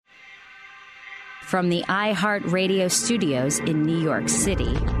From the iHeartRadio studios in New York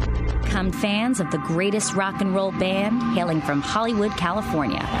City, come fans of the greatest rock and roll band hailing from Hollywood,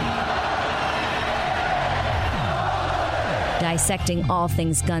 California. Dissecting all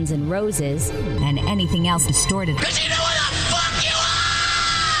things Guns N' Roses and anything else distorted. 'Cause you know what the fuck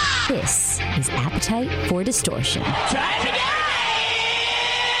you are! This is Appetite for Distortion. Try it again!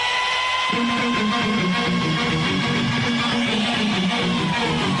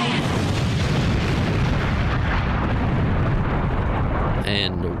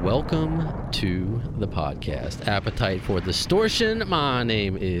 And welcome to the podcast, Appetite for Distortion. My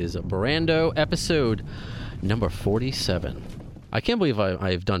name is Brando, episode number 47. I can't believe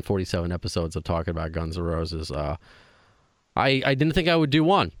I've done 47 episodes of talking about Guns N' Roses. I didn't think I would do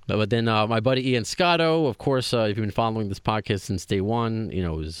one, but then my buddy Ian Scotto, of course, if you've been following this podcast since day one, you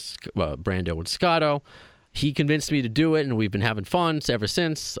know, it was Brando and Scotto. He convinced me to do it, and we've been having fun ever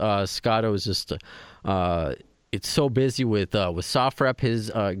since. Scotto is just... it's so busy with SOFREP, his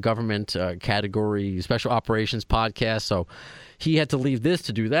government category special operations podcast. So he had to leave this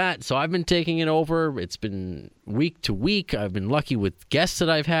to do that. So I've been taking it over. It's been week to week. I've been lucky with guests that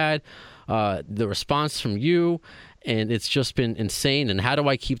I've had, the response from you, and it's just been insane. And how do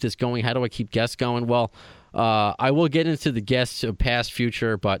I keep this going? How do I keep guests going? Well, I will get into the guests of past,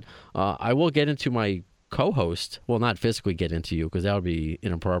 future, but I will get into my co-host. Well, not physically get into you because that would be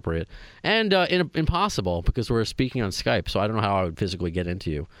inappropriate and impossible because we're speaking on Skype, so I don't know how I would physically get into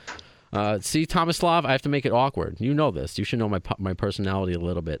you. See, Tomislav, I have to make it awkward. You know this. You should know my personality a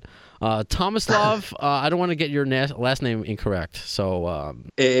little bit. Tomislav, I don't want to get your last name incorrect, so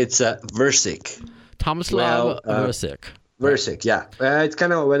it's Versik. Tomislav Versik. Versik, yeah. It's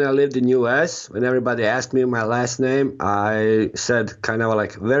kind of when I lived in U.S., when everybody asked me my last name, I said kind of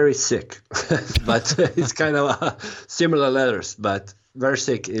like very sick. But it's kind of similar letters, but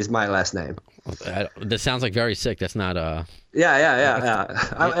Versik is my last name. That sounds like very sick. That's not Yeah.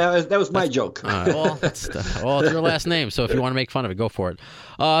 That was my joke. Well, it's your last name, so if you want to make fun of it, go for it.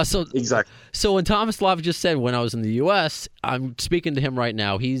 Exactly. So when Tomislav just said when I was in the U.S., I'm speaking to him right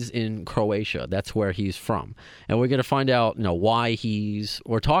now. He's in Croatia. That's where he's from, and we're going to find out, why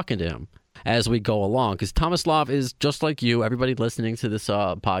we're talking to him as we go along. Because Tomislav is just like you. Everybody listening to this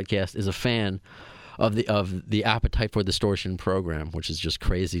podcast is a fan of the Appetite for Distortion program, which is just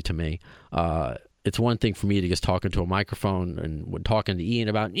crazy to me. It's one thing for me to just talking to a microphone and talking to Ian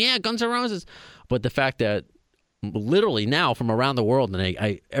about Guns N' Roses, but the fact that literally now from around the world, and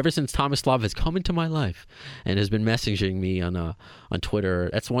I ever since Tomislav has come into my life and has been messaging me on Twitter,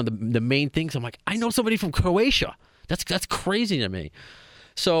 that's one of the main things. I'm like, I know somebody from Croatia. That's crazy to me.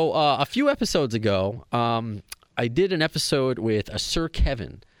 So a few episodes ago, I did an episode with Sir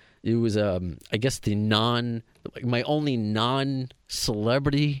Kevin. It was, I guess, my only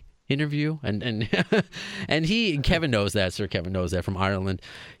non-celebrity interview, and Kevin knows that. Sir Kevin knows that from Ireland.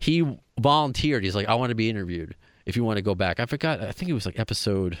 He volunteered. He's like, I want to be interviewed. If you want to go back, I forgot. I think it was like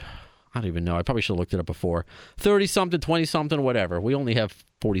episode. I don't even know. I probably should have looked it up before. 30-something, 20-something, whatever. We only have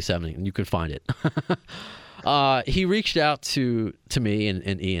 47, and you can find it. He reached out to me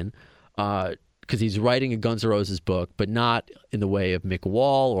and Ian. Because he's writing a Guns N' Roses book, but not in the way of Mick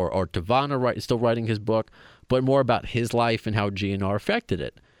Wall or Tavana still writing his book, but more about his life and how GNR affected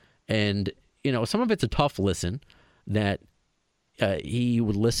it. And, some of it's a tough listen that he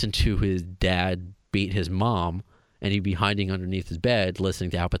would listen to his dad beat his mom, and he'd be hiding underneath his bed listening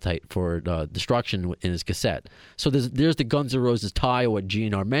to Appetite for Destruction in his cassette. So there's the Guns N' Roses tie of what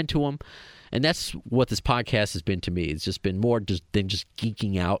GNR meant to him. And that's what this podcast has been to me. It's just been more than just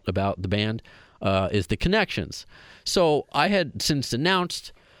geeking out about the band. Is the connections. So I had since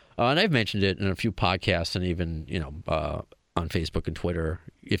announced, and I've mentioned it in a few podcasts and even, on Facebook and Twitter,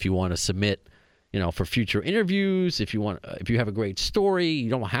 if you want to submit, for future interviews, if you have a great story,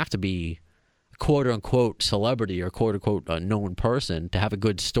 you don't have to be a quote unquote celebrity or quote unquote known person to have a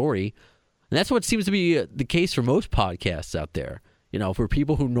good story. And that's what seems to be the case for most podcasts out there. For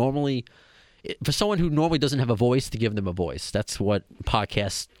people who for someone who normally doesn't have a voice, to give them a voice. That's what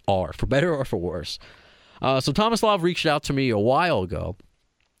podcasts are, for better or for worse. So Tomislav reached out to me a while ago,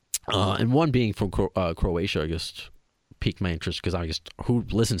 and one being from Croatia, I just piqued my interest because who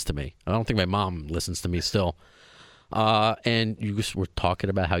listens to me? I don't think my mom listens to me still. And you just were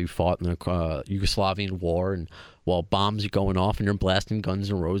talking about how you fought in the Yugoslavian war, and while bombs are going off and you're blasting Guns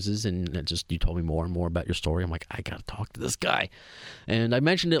N' Roses, and you told me more and more about your story. I'm like, I gotta talk to this guy. And I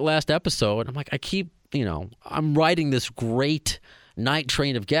mentioned it last episode. I'm like, I'm writing this great night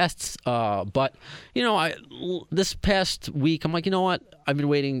train of guests. But, this past week, I'm like, you know what? I've been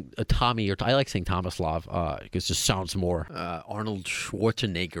waiting Tommy, or I like saying Tomislav, because it just sounds more Arnold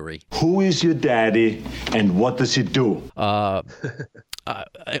Schwarzenegger-y. Who is your daddy and what does he do? By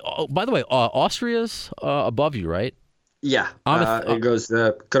the way, Austria's above you, right? Yeah, it goes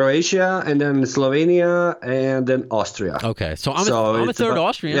Croatia, and then Slovenia, and then Austria. Okay, so I'm a third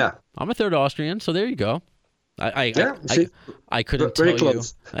Austrian. Yeah. I'm a third Austrian, so there you go. I couldn't tell you.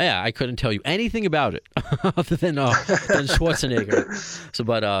 Yeah, I couldn't tell you anything about it other than Schwarzenegger. So,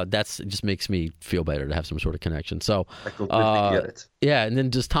 but it just makes me feel better to have some sort of connection. So, I completely get it. Yeah, and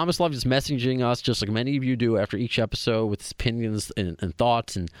then just Tomislav is messaging us just like many of you do after each episode with his opinions and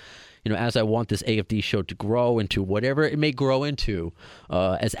thoughts, and as I want this AFD show to grow into whatever it may grow into,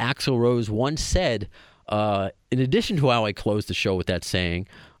 as Axl Rose once said, in addition to how I closed the show with that saying.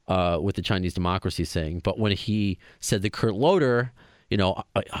 With the Chinese democracy saying, but when he said that Kurt Loder,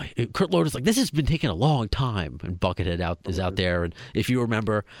 Kurt Loder's like, this has been taking a long time, and Buckethead is out there, and if you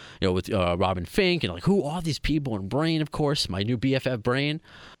remember, with Robin Fink, and like, who are these people? And Brain, of course, my new BFF Brain.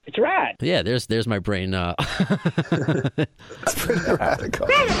 It's rad. Yeah, there's my Brain. It's pretty radical.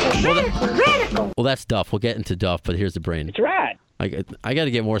 Radical. Well, that's Duff. We'll get into Duff, but here's the Brain. It's rad. I got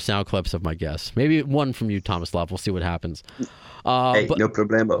to get more sound clips of my guests. Maybe one from you, Tomislav. We'll see what happens. Hey, no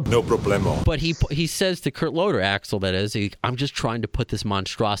problemo. No problemo. But he says to Kurt Loder, Axl, that is, I'm just trying to put this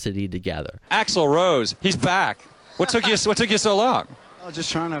monstrosity together. Axl Rose, he's back. What took you so long? I was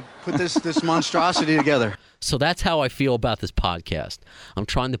just trying to put this monstrosity together. So that's how I feel about this podcast. I'm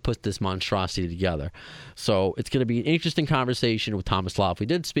trying to put this monstrosity together. So it's going to be an interesting conversation with Tomislav. We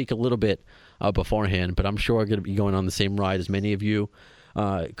did speak a little bit beforehand, but I'm sure we're going to be going on the same ride as many of you.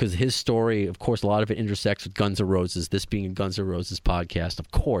 Because his story, of course, a lot of it intersects with Guns N' Roses, this being a Guns N' Roses podcast,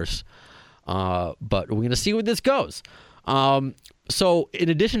 of course. But we're going to see where this goes. So in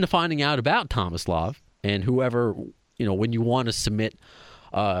addition to finding out about Tomislav and whoever, when you want to submit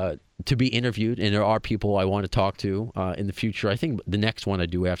to be interviewed, and there are people I want to talk to in the future. I think the next one I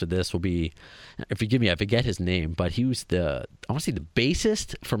do after this will be, forgive me, I forget his name, but he was the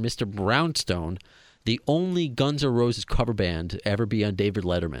bassist for Mr. Brownstone, the only Guns N' Roses cover band to ever be on David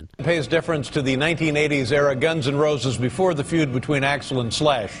Letterman. It pays difference to the 1980s era Guns N' Roses before the feud between Axl and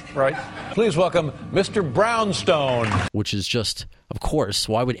Slash, right? Please welcome Mr. Brownstone. Which is just, of course,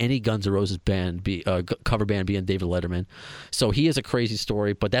 why would any Guns N' Roses band be cover band be on David Letterman? So he has a crazy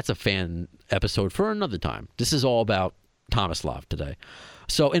story, but that's a fan episode for another time. This is all about Tomislav today.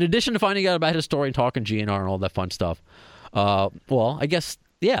 So in addition to finding out about his story and talking GNR and all that fun stuff, I guess...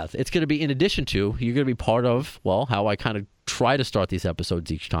 yeah, it's going to be in addition to, you're going to be part of, how I kind of try to start these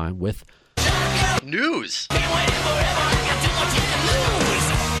episodes each time with news.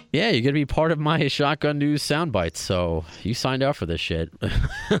 Yeah, you're going to be part of my Shotgun News sound bites, so you signed up for this shit. You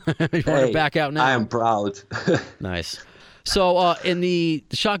want to back out now? I am proud. Nice. So in the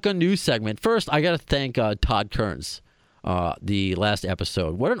Shotgun News segment, first I got to thank Todd Kearns, the last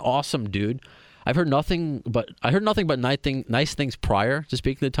episode. What an awesome dude. I heard nothing but nice things prior to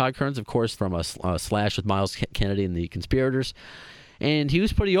speaking to Todd Kearns, of course, from a Slash with Miles Kennedy and the Conspirators, and he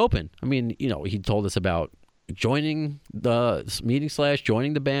was pretty open. I mean, he told us about joining the meeting Slash,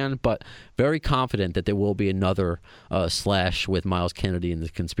 joining the band, but very confident that there will be another Slash with Miles Kennedy and the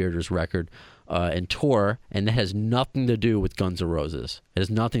Conspirators record and tour, and that has nothing to do with Guns N' Roses. It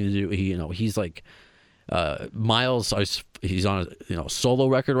has nothing to do. He's like. Miles, he's on a solo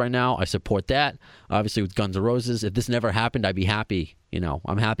record right now. I support that. Obviously, with Guns N' Roses, if this never happened, I'd be happy.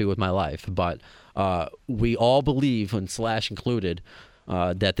 I'm happy with my life. But we all believe, and Slash included,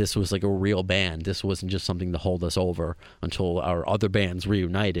 that this was like a real band. This wasn't just something to hold us over until our other bands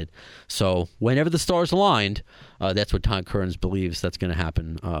reunited. So whenever the stars aligned, that's what Todd Kearns believes that's going to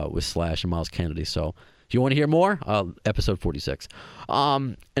happen with Slash and Miles Kennedy. So. If you want to hear more, episode 46.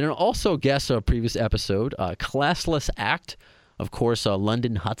 And also guess a previous episode, Classless Act, of course,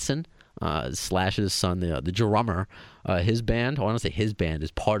 London Hudson, Slash's son, the drummer, his band, I want to say his band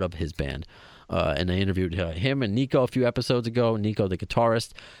is part of his band. And I interviewed him and Nico a few episodes ago, Nico the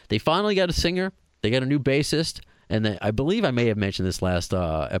guitarist. They finally got a singer, they got a new bassist, and I believe I may have mentioned this last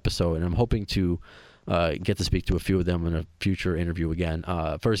episode, and I'm hoping to... get to speak to a few of them in a future interview again.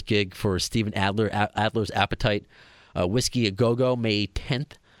 First gig for Steven Adler's Appetite, Whiskey a Go-Go, May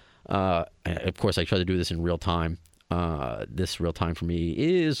 10th. Of course, I try to do this in real time. This real time for me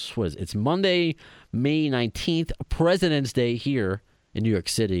is, it's Monday, May 19th, President's Day here in New York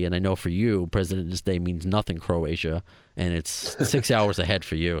City. And I know for you, President's Day means nothing, Croatia, and it's 6 hours ahead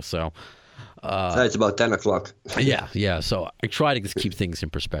for you. So So it's about 10 o'clock. Yeah. So I try to just keep things in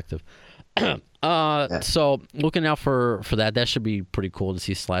perspective. So looking out for that. That should be pretty cool to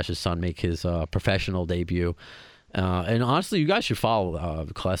see Slash's son make his professional debut. And honestly, you guys should follow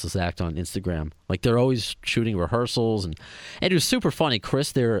the Classless Act on Instagram. Like, they're always shooting rehearsals, and it was super funny.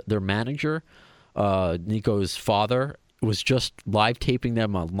 Chris, their manager, Nico's father, was just live taping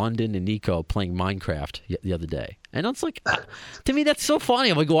them on London and Nico playing Minecraft the other day. And I was like, to me, that's so funny.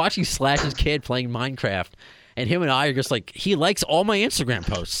 I'm like watching Slash's kid playing Minecraft, and him and I are just like, he likes all my Instagram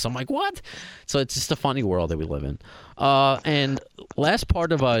posts. I'm like, what? So it's just a funny world that we live in. And last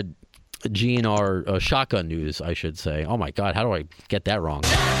part of GNR shotgun news, I should say. Oh my God, how do I get that wrong?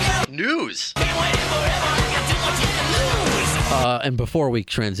 News. And before we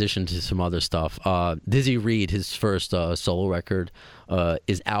transition to some other stuff, Dizzy Reed, his first solo record,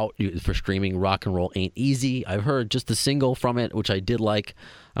 is out for streaming. Rock and Roll Ain't Easy. I've heard just the single from it, which I did like.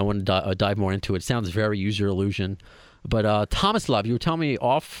 I want to dive more into it. Sounds very Use Your Illusion. But Thomas Love, you were telling me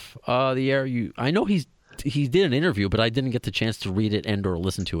off the air. I know he did an interview, but I didn't get the chance to read it and or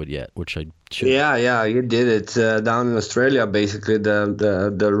listen to it yet, which I should. Yeah, he did it down in Australia. Basically,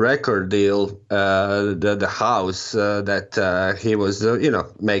 the record deal, the house that he was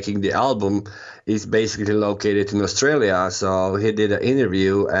making the album is basically located in Australia. So he did an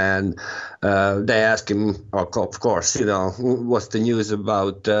interview, and they asked him, of course, what's the news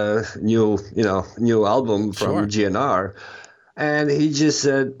about new album from GNR, and he just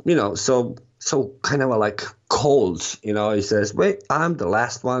said, so kind of like cold, he says, wait, I'm the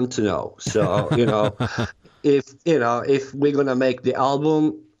last one to know. So, if we're going to make the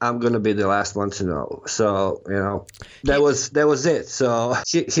album, I'm going to be the last one to know. So, that was it. So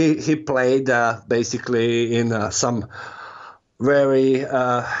he played basically in some very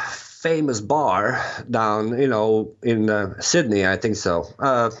famous bar down, in Sydney, I think so.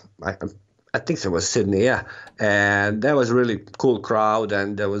 I think it was Sydney, yeah. And that was a really cool crowd,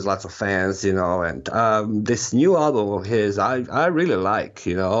 and there was lots of fans, and this new album of his, I really like,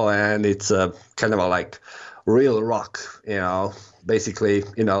 and it's kind of a like real rock, basically,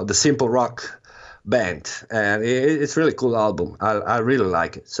 the simple rock band. And it's really cool album. I really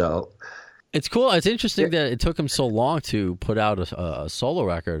like it, so. It's cool. It's interesting that it took him so long to put out a solo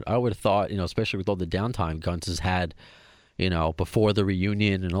record. I would have thought, especially with all the downtime Guns has had, before the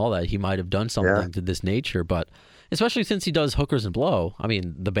reunion and all that, he might have done something to this nature. But especially since he does Hookers and Blow, I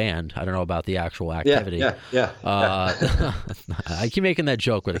mean, the band, I don't know about the actual activity. Yeah. I keep making that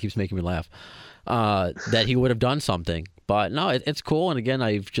joke, but it keeps making me laugh, that he would have done something. But no, it's cool. And again,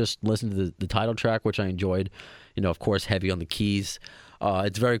 I've just listened to the title track, which I enjoyed, of course, heavy on the keys.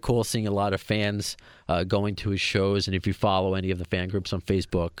 It's very cool seeing a lot of fans going to his shows. And if you follow any of the fan groups on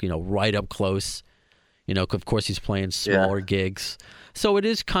Facebook, right up close, of course, he's playing smaller gigs. So it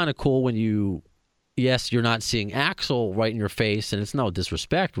is kind of cool when you're not seeing Axl right in your face, and it's no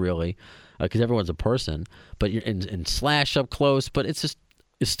disrespect, really, because everyone's a person, but you're in Slash up close, but it's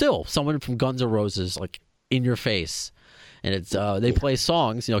still someone from Guns N' Roses, like, in your face. And it's they play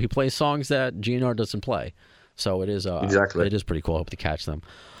songs, he plays songs that GNR doesn't play. So it is exactly. It is pretty cool. I hope to catch them.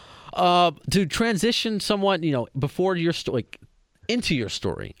 To transition somewhat, before your story, into your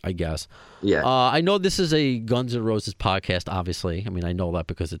story, I guess. Yeah. I know this is a Guns N' Roses podcast, obviously. I mean, I know that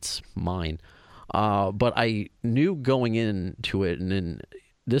because it's mine. But I knew going into it, and then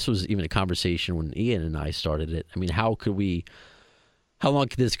this was even a conversation when Ian and I started it. I mean, how long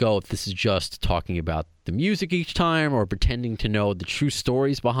could this go if this is just talking about the music each time or pretending to know the true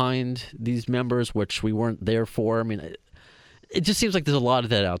stories behind these members, which we weren't there for? I mean, it just seems like there's a lot of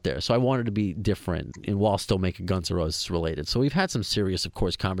that out there. So I wanted to be different and while still making Guns N' Roses related. So we've had some serious, of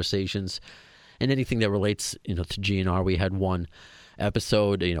course, conversations, and anything that relates, to GNR. We had one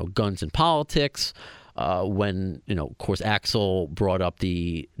episode, Guns and Politics, when, of course, Axl brought up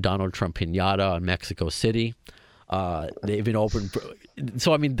the Donald Trump piñata in Mexico City. They've been open.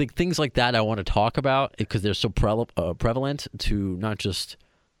 So, I mean, the things like that I want to talk about because they're so prevalent to not just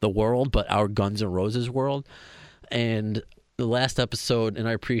the world, but our Guns N' Roses world. And the last episode, and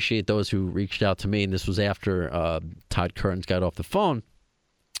I appreciate those who reached out to me, and this was after Todd Kearns got off the phone,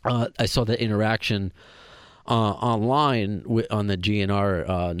 I saw that interaction online on the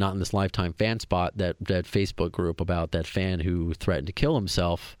GNR Not in This Lifetime fan spot, that Facebook group about that fan who threatened to kill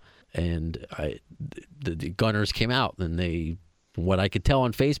himself. And the Gunners came out, and they, from what I could tell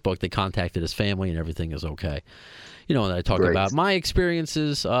on Facebook, they contacted his family, and everything is okay. And I talk about my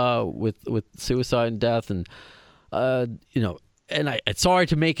experiences with suicide and death, and and it's sorry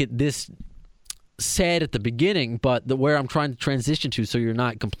to make it this sad at the beginning, but where I'm trying to transition to, so you're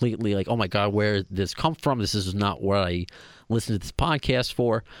not completely like, oh my God, where did this come from? This is not what I listened to this podcast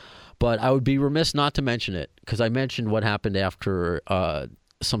for. But I would be remiss not to mention it because I mentioned what happened after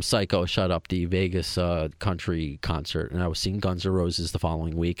some psycho shut up the Vegas country concert, and I was seeing Guns N' Roses the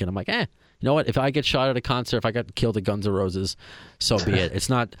following week, and I'm like, you know what? If I get shot at a concert, if I got killed at Guns N' Roses, so be it. It's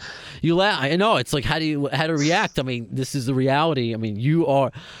not you laugh. I know it's like how to react. I mean, this is the reality. I mean, you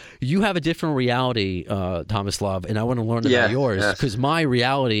have a different reality, Tomislav, and I want to learn about yours because my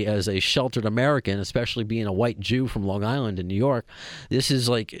reality as a sheltered American, especially being a white Jew from Long Island in New York, this is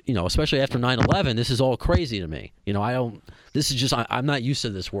like, you know, especially after 9/11, this is all crazy to me. You know, this is just I'm not used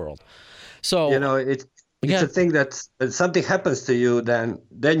to this world. So you know It's a thing that something happens to you, then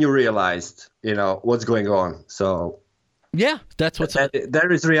you realized, you know, what's going on. So yeah, that's what's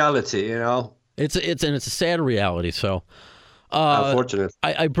there is reality, you know. It's a sad reality. So unfortunately,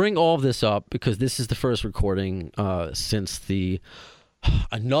 I bring all of this up because this is the first recording since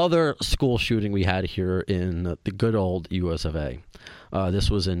another school shooting we had here in the good old US of A.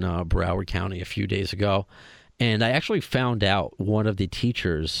 This was in Broward County a few days ago, and I actually found out one of the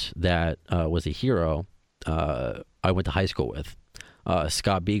teachers that was a hero. I went to high school with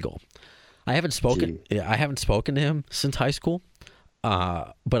Scott Beagle. I haven't spoken to him since high school,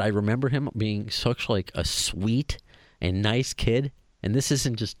 but I remember him being such like a sweet and nice kid. And this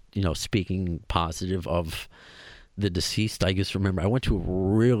isn't just, you know, speaking positive of the deceased. I just remember I went to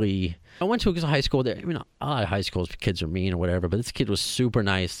a high school that, you know, a lot of high schools kids are mean or whatever, but this kid was super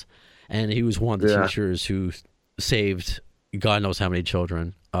nice, and he was one of the teachers who saved God knows how many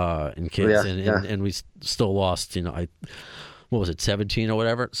children and kids, and we still lost, you know, what was it, 17 or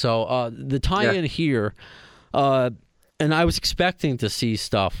whatever. So the tie-in here, and I was expecting to see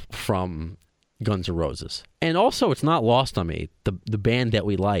stuff from Guns N' Roses, and also it's not lost on me the band that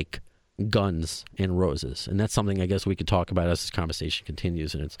we like, Guns N' Roses, and that's something I guess we could talk about as this conversation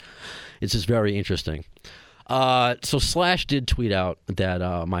continues, and it's just very interesting. So Slash did tweet out that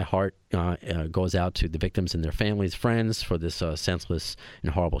my heart goes out to the victims and their families, friends for this senseless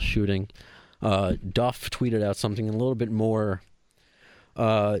and horrible shooting. Duff tweeted out something a little bit more,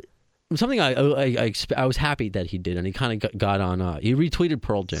 something I was happy that he did, and he kind of got on. He retweeted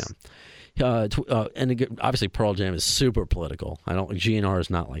Pearl Jam, and again, obviously Pearl Jam is super political. GNR is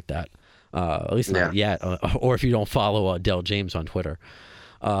not like that, at least not yet. Or if you don't follow Del James on Twitter.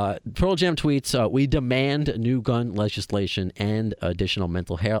 Pearl Jam tweets, we demand new gun legislation and additional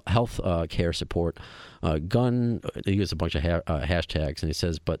mental health care support. He uses a bunch of hashtags, and he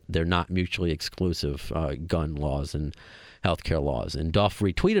says, but they're not mutually exclusive, gun laws and healthcare laws. And Duff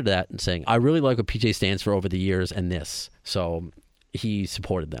retweeted that and saying, I really like what PJ stands for over the years and this. So he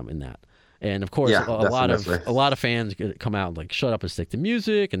supported them in that. And of course, a lot of fans come out and like, shut up and stick to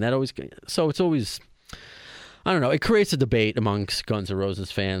music. And it's always, I don't know. It creates a debate amongst Guns N'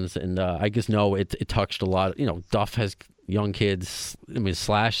 Roses fans, and I just know it touched a lot. You know, Duff has young kids. I mean,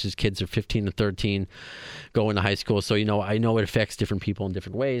 Slash, his kids are 15 to 13, going to high school. So, you know, I know it affects different people in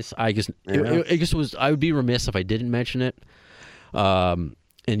different ways. I would be remiss if I didn't mention it.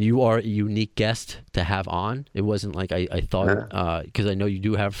 And you are a unique guest to have on. It wasn't like I thought, because I know you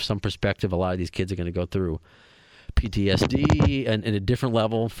do have some perspective. A lot of these kids are going to go through PTSD and in a different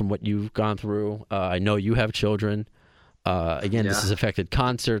level from what you've gone through. I know you have children. This has affected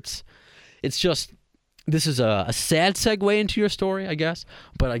concerts. It's just, this is a sad segue into your story, I guess.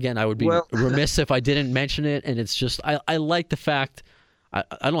 But again, I would be remiss if I didn't mention it. And it's just, I like the fact, I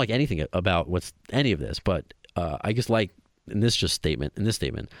don't like anything about any of this, but I just like in this statement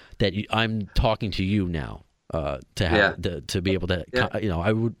that I'm talking to you now. To have to be able to, you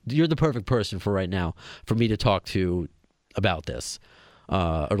know, you're the perfect person for right now for me to talk to about this,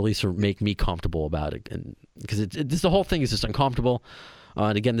 or at least make me comfortable about it, and because the whole thing is just uncomfortable.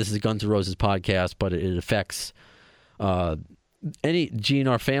 And again, this is a Guns N' Roses podcast, but it affects any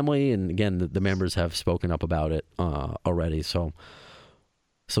GNR family, and again, the members have spoken up about it already. So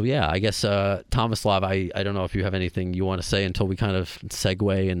yeah, I guess Tomislav, I don't know if you have anything you want to say until we kind of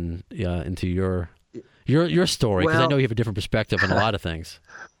segue into your story, because I know you have a different perspective on a lot of things.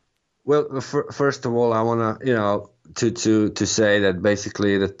 Well, first of all, I want to, you know, to say that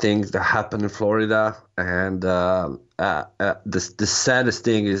basically the things that happen in Florida, and the saddest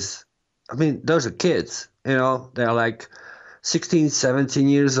thing is, I mean, those are kids, you know, they're like 16, 17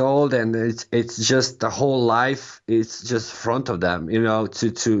 years old, and it's just the whole life is just in front of them, you know,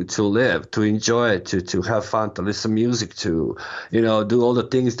 to live, to enjoy it, to have fun, to listen to music, to, you know, do all the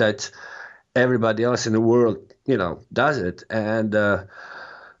things that everybody else in the world, you know, does it. And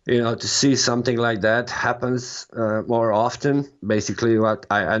you know, to see something like that happens more often, basically what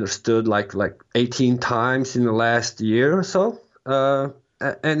I understood like 18 times in the last year or so,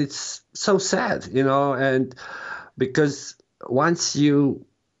 and it's so sad, you know, and because once you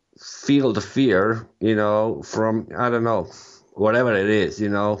feel the fear, from, I don't know, whatever it is,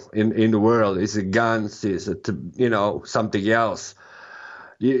 in the world. Is it guns? Is it, something else?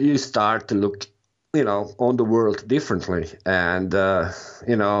 You start to look, on the world differently. And,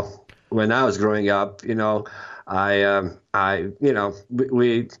 when I was growing up, we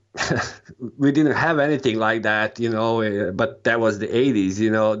we didn't have anything like that, but that was the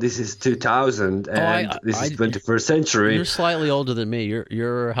 80s, this is 2000 and this is 21st century. You're slightly older than me.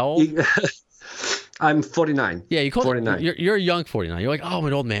 You're how old? I'm 49. Yeah, you call 49. You're a young 49. You're like, oh, I'm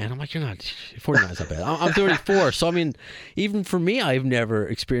an old man. I'm like, you're not. 49's not bad. I'm 34. So I mean, even for me, I've never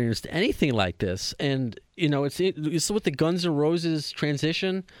experienced anything like this. And it's with the Guns N' Roses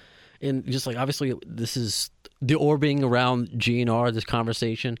transition, and just like obviously this is the orbiting around GNR. This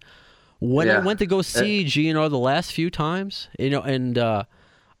conversation. When I went to go see GNR the last few times, and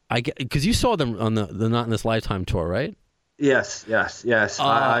because you saw them on the Not in This Lifetime tour, right? Yes.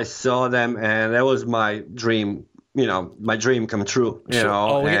 I saw them, and that was my dream. My dream come true. We're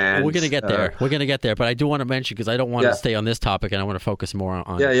gonna get there. We're gonna get there, but I do want to mention, because I don't want to stay on this topic, and I want to focus more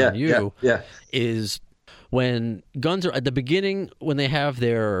on you. Yeah. Is when Guns are at the beginning, when they have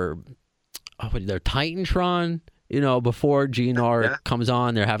their Titantron, before GNR comes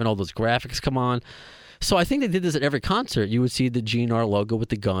on, they're having all those graphics come on. So I think they did this at every concert. You would see the GNR logo with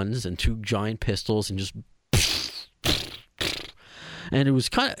the guns and two giant pistols, and just. And it was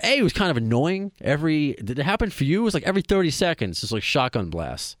kind of annoying. Did it happen for you? It was like every 30 seconds. It's like shotgun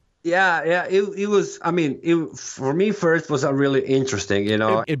blasts. Yeah. It was. I mean, for me first was really interesting.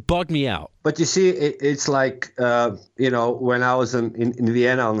 It bugged me out. But you see, it's like when I was in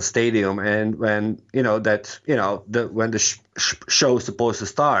Vienna on the stadium, and when when the show's supposed to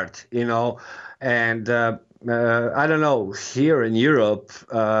start, and. I don't know, here in Europe,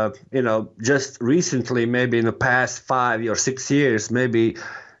 just recently, maybe in the past 5 or 6 years, maybe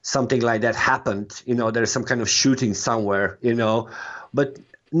something like that happened. There's some kind of shooting somewhere, but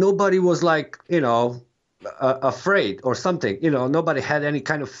nobody was like, afraid or something. Nobody had any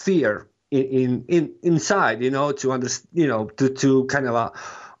kind of fear inside, to understand, to kind of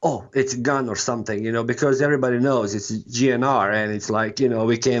it's a gun or something, because everybody knows it's GNR, and it's like,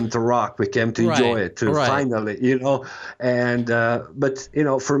 we came to rock, we came to enjoy it, finally, and, but,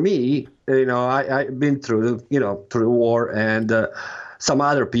 for me, I've been through the war, and some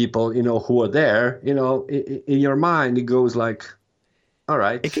other people, who were there, in your mind, it goes like, all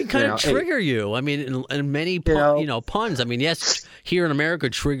right. It can kind of trigger you. I mean, in many puns. I mean, yes, here in America,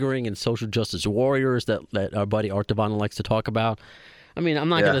 triggering and social justice warriors that our buddy Art Devon likes to talk about. I mean, I'm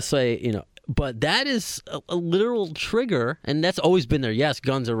not going to say, but that is a literal trigger, and that's always been there. Yes,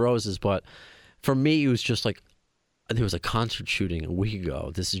 Guns N' Roses, but for me, it was just like, there was a concert shooting a week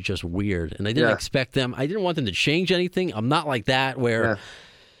ago. This is just weird, and I didn't expect them. I didn't want them to change anything. I'm not like that where,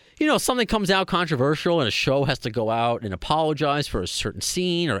 something comes out controversial and a show has to go out and apologize for a certain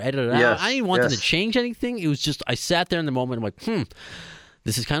scene or edit it out. I didn't want them to change anything. It was just, I sat there in the moment, I'm like,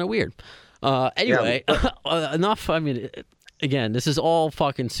 this is kind of weird. Anyway, enough. I mean... Again, this is all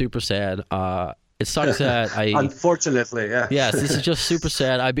fucking super sad. It sucks that unfortunately, yeah. Yes, this is just super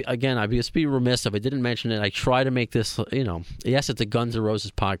sad. I'd be remiss if I didn't mention it. I try to make this, yes, it's a Guns N'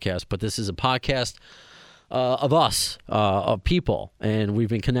 Roses podcast, but this is a podcast of us, of people, and we've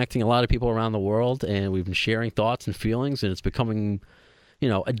been connecting a lot of people around the world, and we've been sharing thoughts and feelings, and it's becoming,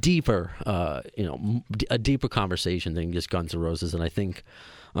 a deeper conversation than just Guns N' Roses, and I think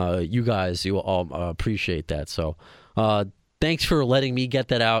you all appreciate that. So. Thanks for letting me get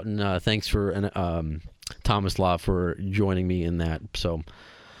that out, and thanks for Tomislav for joining me in that. So,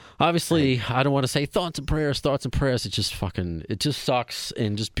 obviously, I don't want to say thoughts and prayers. It just sucks,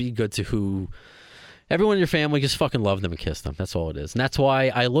 and just be good to everyone in your family. Just fucking love them and kiss them. That's all it is, and that's why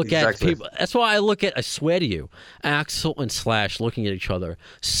I look at people. That's why I swear to you, Axl and Slash looking at each other,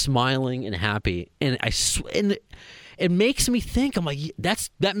 smiling and happy, and it makes me think. I'm like,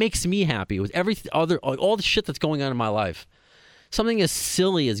 that makes me happy with all the shit that's going on in my life. Something as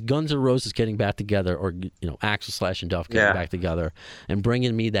silly as Guns N' Roses getting back together, or Axl, Slash, and Duff getting back together and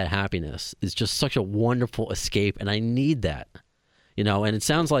bringing me that happiness is just such a wonderful escape, and I need that. And it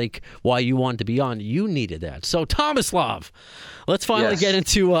sounds like why you wanted to be on, you needed that. So Tomislav, let's finally get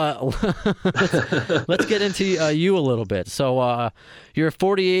into let's get into you a little bit. So you're a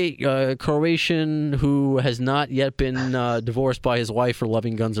 48 Croatian who has not yet been divorced by his wife for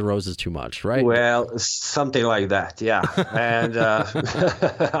loving Guns N' Roses too much, right? Well, something like that, yeah. And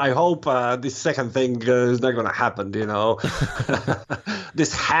I hope this second thing is not going to happen.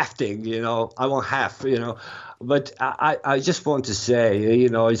 This half thing, I want half, But I just want to say,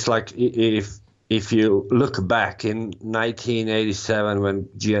 it's like if if you look back in 1987 when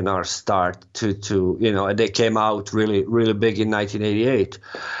GNR started to and they came out really, really big in 1988.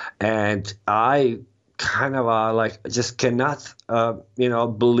 And I kind of just cannot,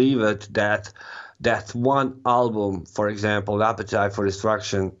 believe it that one album, for example, Appetite for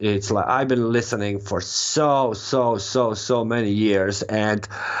Destruction, it's like I've been listening for so many years, and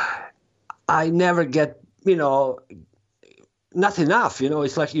I never get, not enough.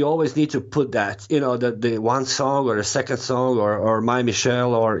 It's like you always need to put that, the one song or the second song or My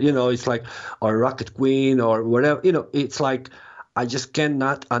Michelle or, it's like, or Rocket Queen or whatever, it's like I just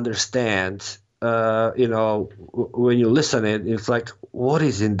cannot understand. When you listen it, it's like, what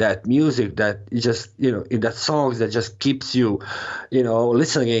is in that music that just, in that songs that just keeps you,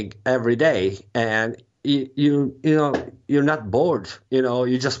 listening every day, and you're not bored,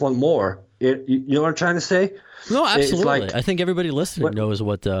 you just want more. You know what I'm trying to say? No, absolutely. I think everybody listening knows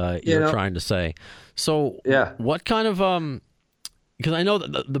what you're trying to say. So, what kind of because I know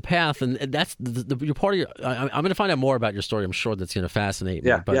that the path, and that's your part of your. I'm going to find out more about your story. I'm sure that's going to fascinate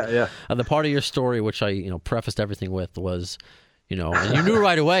me. But the part of your story, which I prefaced everything with, was, and you knew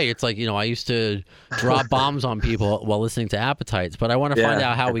right away. It's like I used to drop bombs on people while listening to Appetites. But I want to find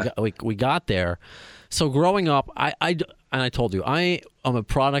out how we got there. So growing up, I told you I am a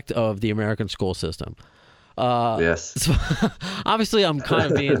product of the American school system. Yes. So obviously, I'm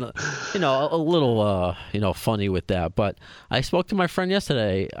kind of being, a little, funny with that. But I spoke to my friend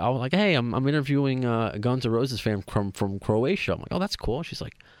yesterday. I was like, "Hey, I'm interviewing a Guns N' Roses fan from Croatia." I'm like, "Oh, that's cool." She's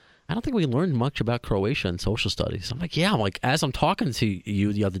like, "I don't think we learned much about Croatia in social studies." I'm like, "Yeah." I'm like, as I'm talking to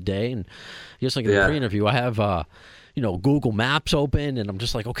you the other day, and just like in the pre-interview, I have. Google Maps open, and I'm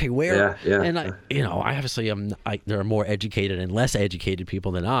just like, okay, where? And I obviously there are more educated and less educated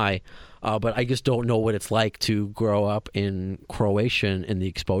people than I, but I just don't know what it's like to grow up in Croatian and the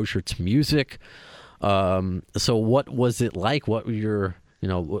exposure to music. So what was it like? What were your,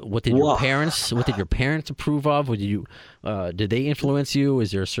 what did your parents approve of? Did they influence you?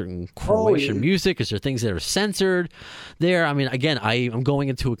 Is there a certain Croatian music? Is there things that are censored there? I mean, again, I'm going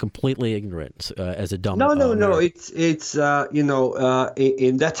into a completely ignorant as a dumb. No. It's in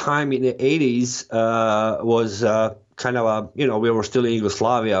that time in the 80s was kind of we were still in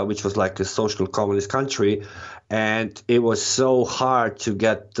Yugoslavia, which was like a social communist country. And it was so hard to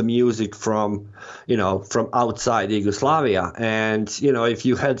get the music from outside Yugoslavia. And, if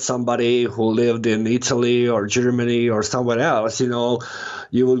you had somebody who lived in Italy or Germany or somewhere else,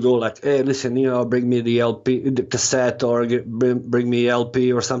 you would go like, hey, listen, bring me the LP, the cassette, or bring me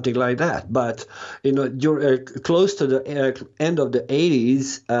LP or something like that. But, you're close to the end of the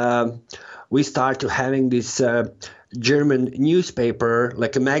 80s, we started having this German newspaper,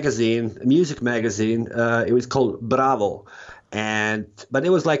 like a magazine, a music magazine. It was called Bravo, but it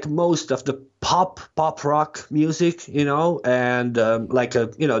was like most of the pop rock music, and like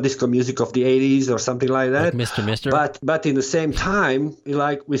a disco music of the 80s or something like that. Like Mr. But in the same time,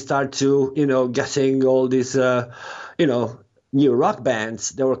 like we start to getting all these new rock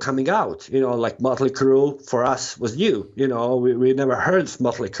bands that were coming out, like Motley Crue for us was new. We never heard of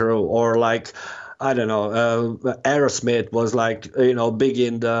Motley Crue, or like, I don't know, Aerosmith was like, big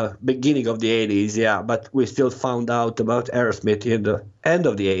in the beginning of the 80s, but we still found out about Aerosmith in the end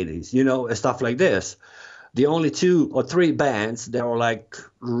of the 80s, and stuff like this. The only 2 or 3 bands that were like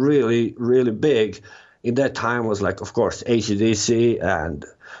really, really big in that time was like, of course, AC/DC and,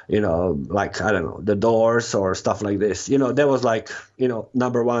 like, I don't know, The Doors or stuff like this. There was like,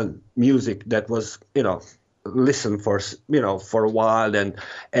 number one music that was, listened for, for a while and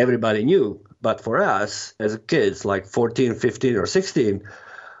everybody knew. But for us as kids, like 14, 15 or 16,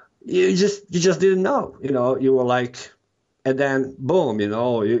 you just didn't know, you were like, and then boom,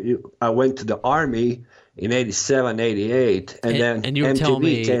 I went to the army in 87, 88, and then and you were telling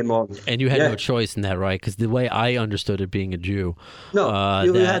me, came on. And you had no choice in that, right? Because the way I understood it being a Jew, you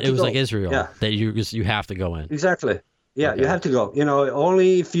had to it was go. Like Israel, that you have to go in. Exactly. Yeah, okay. You have to go.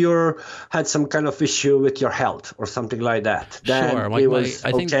 Only if you had some kind of issue with your health or something like that. Then sure.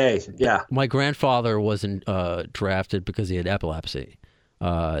 I think my grandfather wasn't drafted because he had epilepsy.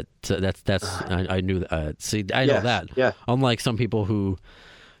 So I knew that. See, I know that. Yeah. Unlike some people who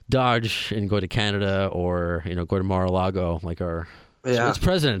dodge and go to Canada or go to Mar-a-Lago, like our. Yeah. It's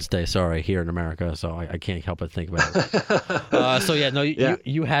President's Day, here in America, so I can't help but think about it.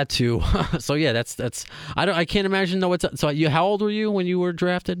 You had to. So yeah, that's. I can't imagine what's. So how old were you when you were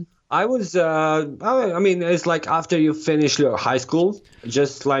drafted? I was. It's like after you finish your high school,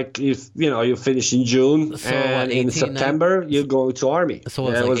 just like if you finish in June, so and 18, in September you go to army. So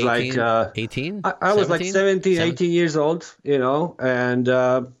it was like 18. I was like 17, 18 years old, and.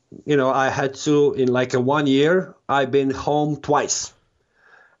 I had to, in like a 1 year, I've been home twice.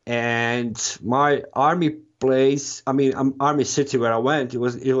 And my army place, army city where I went, it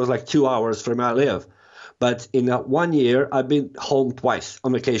was like 2 hours from where I live. But in that 1 year, I've been home twice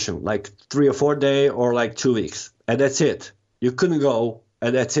on vacation, like 3 or 4 days or like 2 weeks. And that's it. You couldn't go,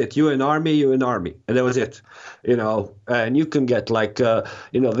 and that's it. You're in army, and that was it. And you can get like,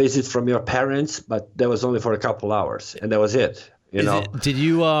 visits from your parents, but that was only for a couple hours, and that was it. Did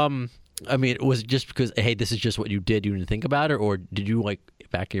you, was it just because, hey, this is just what you did, you didn't think about it, or did you, like,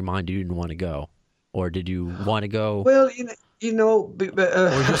 back in your mind, you didn't want to go? Or did you want to go? Well, or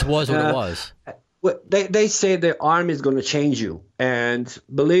it just was what it was? Well, they say the army is going to change you, and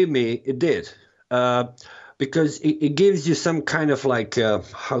believe me, it did, because it gives you some kind of like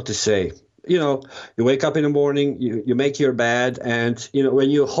how to say, you wake up in the morning, you make your bed, and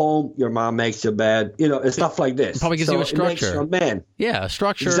when you're home, your mom makes your bed, and stuff like this. It probably gives you a structure. It makes you a man. Yeah, a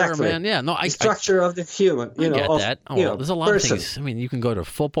structure, exactly. Man. Yeah, no, structure of the human. I get that. There's a lot person. of things. You can go to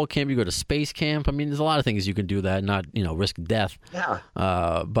football camp, you go to space camp. There's a lot of things you can do that, not risk death. Yeah.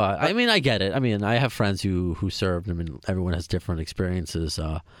 But I get it. I have friends who served. Everyone has different experiences.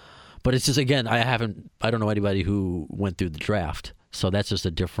 But it's just, again, I don't know anybody who went through the draft, so that's just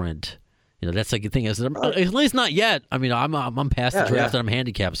a different. That's like the thing is, at least not yet. I'm past the draft and I'm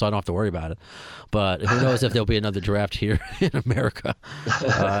handicapped, so I don't have to worry about it. But who knows if there'll be another draft here in America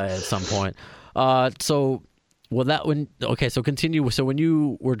at some point. So continue. So when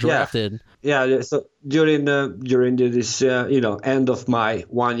you were drafted, So during this end of my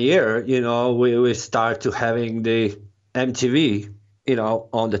 1 year, we start to having the MTV.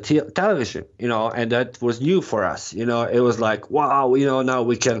 On the television, and that was new for us. It was like, wow, now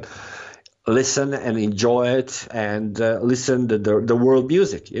we can listen and enjoy it and listen to the world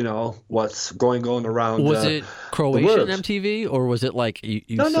music, what's going on around. Was it Croatian MTV or was it like you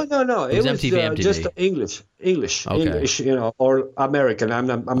No. It was MTV. Just English, okay. English, or American.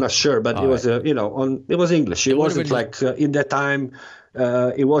 I'm not sure, but it was it was English. It wasn't like in that time.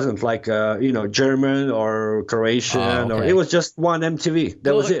 It wasn't like German or Croatian, or it was just one MTV.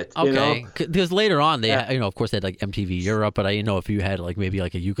 That was it. Okay, because later on they, of course they had like MTV Europe, but I didn't know if you had like maybe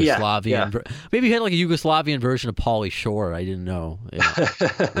like a Yugoslavian, maybe you had like a Yugoslavian version of Pauly Shore. I didn't know, which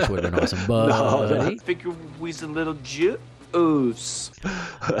would have been awesome. But I figure we's a little juice.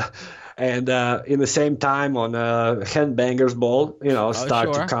 And in the same time on Handbangers Ball,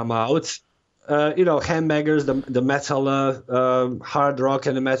 start to come out. Handbangers, the metal, hard rock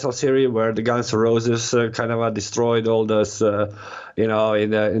and the metal series where the Guns N' Roses kind of destroyed all this, in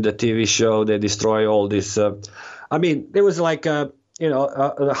the TV show, they destroy all this. There was like, a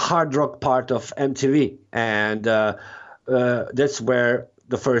hard rock part of MTV. And that's where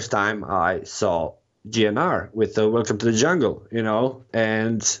the first time I saw GNR with Welcome to the Jungle,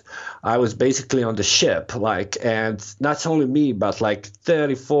 and I was basically on the ship, and not only me, but like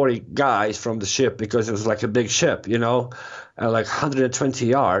 30, 40 guys from the ship, because it was like a big ship, like 120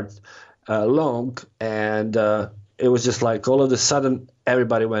 yards long, and it was just like all of a sudden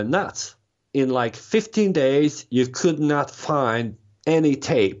everybody went nuts. In like 15 days, you could not find any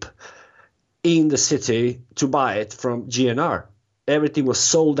tape in the city to buy it from GNR. Everything was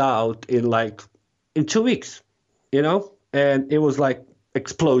sold out in 2 weeks, and it was like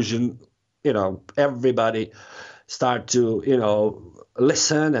explosion, everybody start to,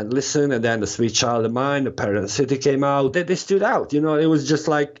 listen, and then the Sweet Child of Mine, the Paradise City came out, they stood out, it was just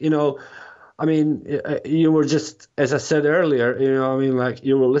like, you were just, as I said earlier,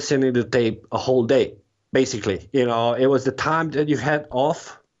 you were listening to the tape a whole day, basically, it was the time that you had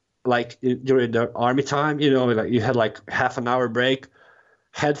off, like during the army time, you had like half an hour break,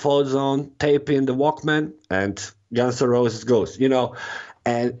 headphones on, tape in the Walkman, and Guns N' Roses goes,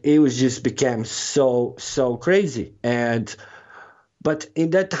 and it was just became so crazy. But in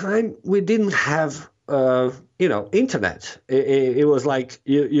that time we didn't have internet. It was like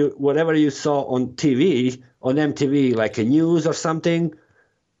you whatever you saw on TV, on MTV, like a news or something,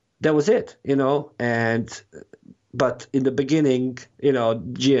 that was it, but in the beginning,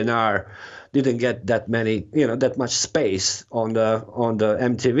 GNR didn't get that much space on the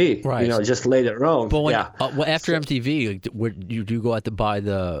MTV, right? Just later on. But after MTV, you do go out to buy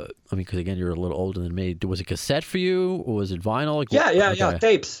the? Because again, you're a little older than me. Was it cassette for you, or was it vinyl? Yeah,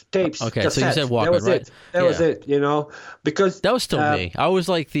 tapes. Okay, cassette. So you said Walkman, right? That was it. Because that was still me. I was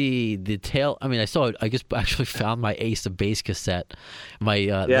like the tail. I saw it. I just actually found my Ace of Base cassette,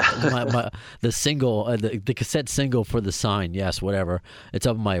 the single, the cassette single for The Sign. Yes, whatever. It's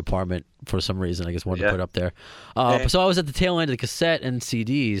up in my apartment. For some reason, I just wanted to put it up there. So I was at the tail end of the cassette and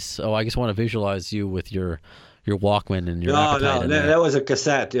CDs. So I just want to visualize you with your your Walkman and your No, Appetite in there. that was a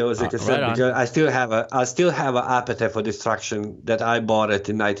cassette. It was a cassette right on. because I still have an Appetite for Destruction that I bought it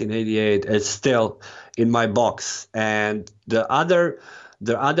in 1988. It's still in my box. And the other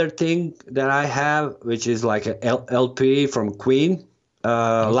thing that I have, which is like an LP from Queen,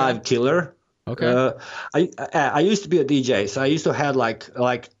 Live Killer. Okay. I used to be a DJ, so I used to have like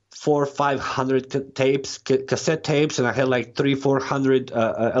 400 or 500 tapes, cassette tapes, and I had like 300-400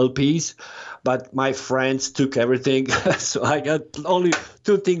 LPs. But my friends took everything, so I got only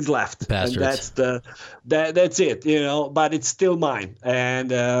 2 things left. Bastards. And that's it, you know. But it's still mine.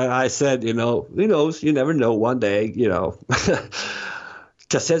 And I said, you know, who knows? You never know. One day, you know,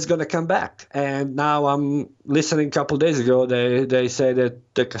 cassette's gonna come back. And now I'm listening. A couple days ago, they say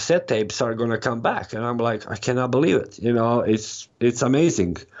that the cassette tapes are gonna come back, and I'm like, I cannot believe it. You know, it's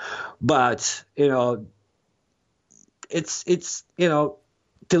amazing. But you know, it's you know,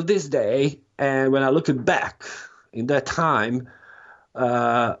 till this day. And when I look back in that time,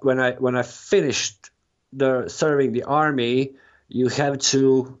 when I finished serving the army, you have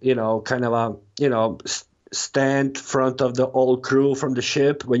to, you know, kind of stand in front of the old crew from the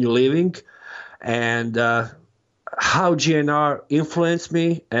ship when you're leaving, and how GNR influenced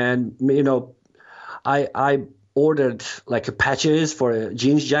me. And you know, I ordered like a patches for a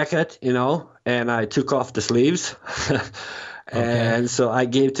jeans jacket, you know, and I took off the sleeves, and so I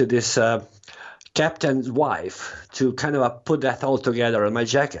gave to this. Captain's wife to kind of put that all together on my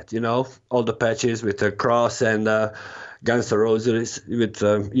jacket, you know, all the patches with the cross and Guns N' Roses with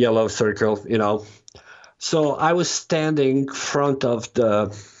the yellow circle, you know. So I was standing in front of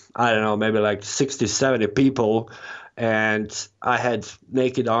the, I don't know, maybe like 60, 70 people, and I had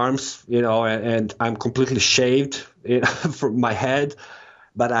naked arms, you know, and I'm completely shaved, you know, from my head,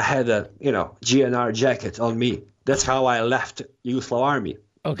 but I had a, you know, GNR jacket on me. That's how I left Yugoslav Army.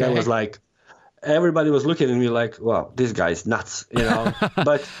 Okay. That was like, everybody was looking at me like, "Wow, this guy's nuts," you know.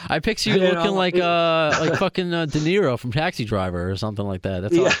 But I picture you looking like fucking De Niro from Taxi Driver or something like that.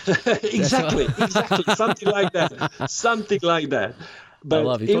 That's all. exactly, something like that. But I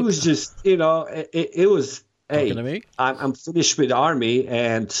love you. It was just, you know, it was. Hey, Talking to me? I'm finished with the army,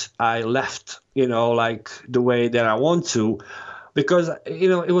 and I left, you know, like the way that I want to, because you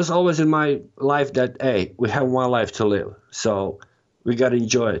know it was always in my life that hey, we have one life to live, so. We got to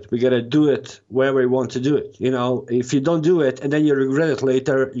enjoy it. We got to do it where we want to do it. You know, if you don't do it and then you regret it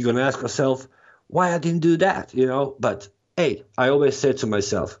later, you're going to ask yourself, why I didn't do that, you know? But, hey, I always say to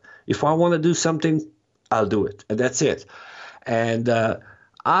myself, if I want to do something, I'll do it. And that's it. And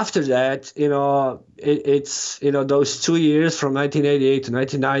after that, you know, it's, you know, those 2 years from 1988 to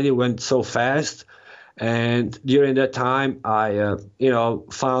 1990 went so fast. And during that time, I, you know,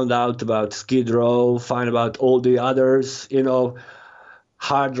 found out about Skid Row, found about all the others, you know,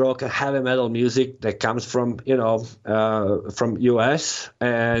 hard rock and heavy metal music that comes from, you know, from US.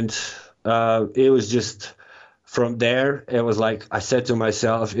 And it was just from there, it was like, I said to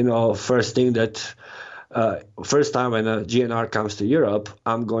myself, you know, first time when a GNR comes to Europe,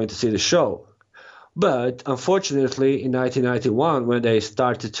 I'm going to see the show. But unfortunately, in 1991, when they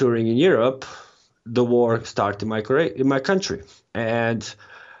started touring in Europe, the war started in my country. And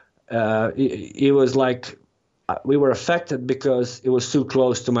it was like, we were affected because it was too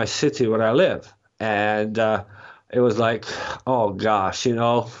close to my city where I live. And it was like, oh gosh, you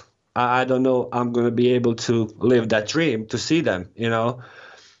know, I don't know I'm going to be able to live that dream to see them, you know.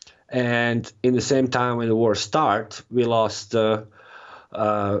 And in the same time when the war started, we lost the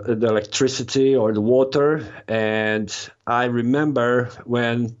electricity or the water. And I remember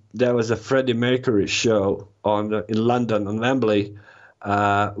when there was a Freddie Mercury show in London on Wembley,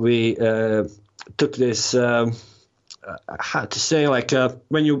 we took this how to say, like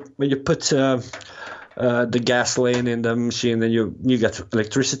when you put the gasoline in the machine and you get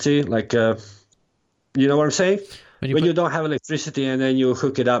electricity, like you know what I'm saying? When you don't have electricity and then you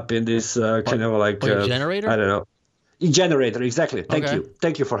hook it up in this kind of like generator? I don't know. Generator, exactly.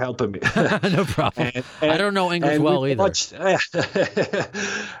 Thank you for helping me. No problem. And I don't know English well either.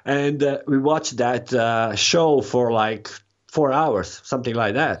 And we watched that show for like 4 hours, something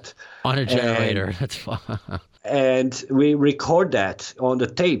like that. On a generator. That's fun. And we record that on the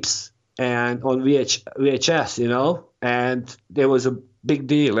tapes and on VHS, you know. And there was a big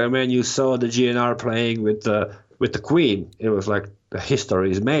deal. And when you saw the GNR playing with the Queen, it was like the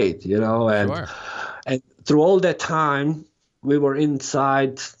history is made, you know. And Sure. And through all that time, we were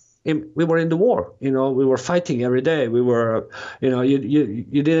inside. We were in the war, you know. We were fighting every day. We were, you know,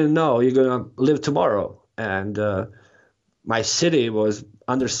 you didn't know you're gonna live tomorrow. And my city was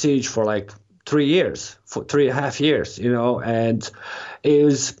under siege for like 3 years, for 3.5 years, you know. And it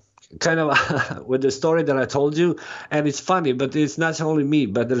was kind of with the story that I told you, and it's funny, but it's not only me,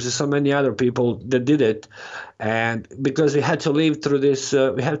 but there's so many other people that did it, and because we had to leave through this,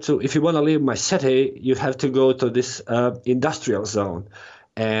 if you want to leave my city, you have to go to this industrial zone,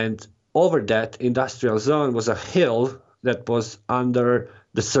 and over that industrial zone was a hill that was under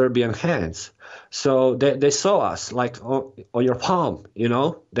the Serbian hands. So they saw us like on your palm,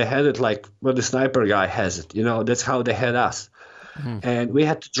 they had it like where the sniper guy has it, that's how they had us. Mm-hmm. And we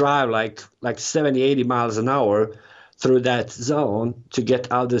had to drive like 70, 80 miles an hour through that zone to get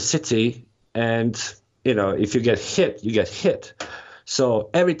out of the city. And, if you get hit, you get hit. So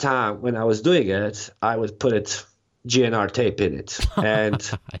every time when I was doing it, I would put GNR tape in it. And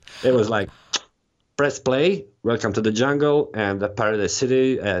it was like, press play, welcome to the jungle, and the Paradise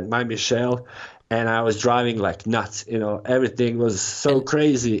City, and My Michelle. And I was driving like nuts, everything was so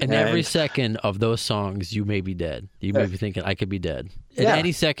crazy. And every second of those songs, you may be dead. You may be thinking, I could be dead. At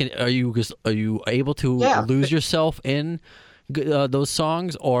any second, are you able to lose yourself in those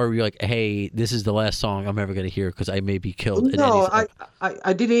songs? Or are you like, hey, this is the last song I'm ever going to hear because I may be killed? No,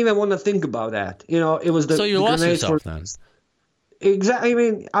 I didn't even want to think about that. It was so you lost yourself then? Exactly. I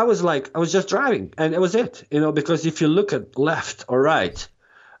mean, I was just driving, and it was it, because if you look at left or right,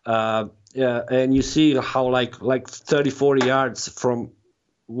 and you see how like 30, 40 yards from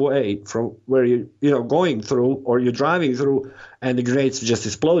where you're going through or you're driving through, and the grenades just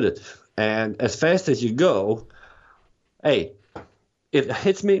exploded. And as fast as you go, hey, if it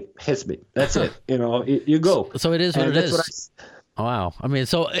hits me. That's it. You go. So it is what it is. Wow. I mean,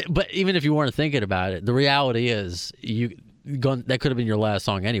 but even if you weren't thinking about it, the reality is that could have been your last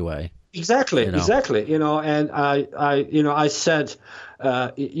song anyway. Exactly. And I said,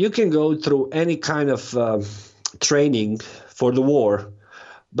 you can go through any kind of training for the war,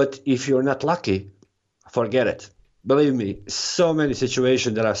 but if you're not lucky, forget it. Believe me, so many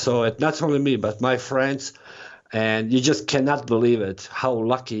situations that I saw it, not only me, but my friends, and you just cannot believe it, how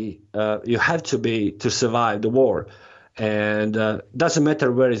lucky you have to be to survive the war. And doesn't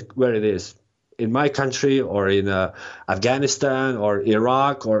matter where it is. In my country or in Afghanistan or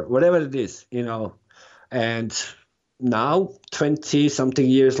Iraq or whatever it is, and now 20-something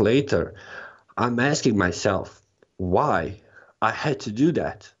years later, I'm asking myself why I had to do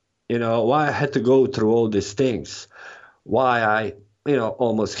that, why I had to go through all these things, why I,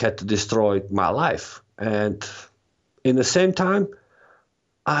 almost had to destroy my life. And in the same time,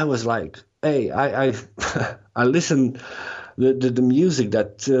 I was like, hey, I listen the music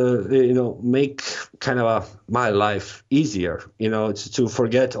that make kind of my life easier, to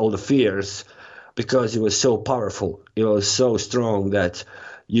forget all the fears, because it was so powerful, it was so strong that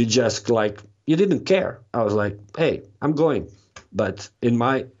you just you didn't care. I was like, hey, I'm going, but in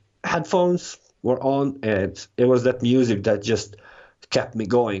my headphones were on, and it was that music that just kept me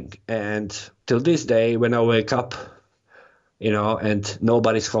going. And till this day, when I wake up, and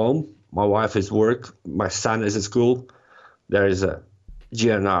nobody's home, my wife is work, my son is at school, there is a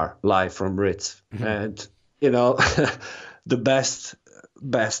GNR live from Ritz. Mm-hmm. And, the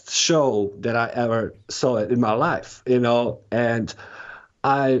best show that I ever saw in my life, and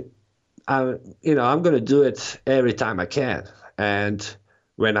I'm going to do it every time I can. And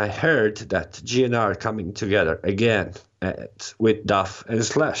when I heard that GNR coming together again with Duff and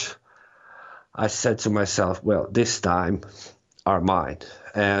Slash, I said to myself, well, this time are mine.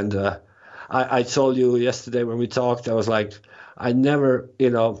 And I told you yesterday when we talked, I was like, I never,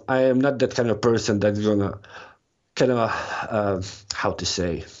 I am not that kind of person that's gonna kind of, how to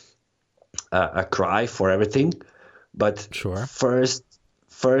say, cry for everything. But sure. First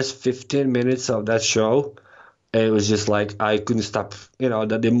 15 minutes of that show, it was just like I couldn't stop,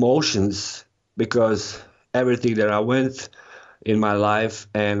 the emotions, because everything that I went in my life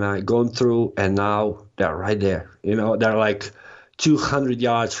and I gone through, and now they're right there. They're like 200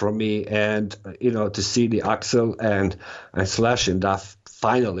 yards from me, and to see the Axl and Slash and Duff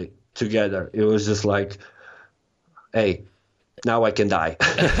finally together, it was just like, hey, now I can die.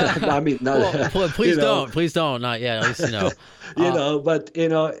 I mean, please don't, not yet. At least but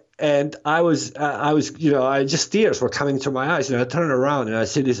and I was, I just tears were coming to my eyes, and I turn around and I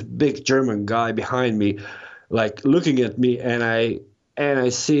see this big German guy behind me, like looking at me, and I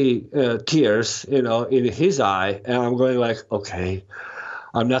see tears, in his eye, and I'm going like, okay,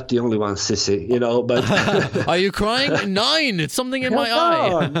 I'm not the only one, sissy, but... Are you crying? 9, it's something in my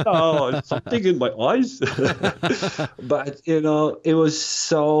eye. No, it's something in my eyes. But, it was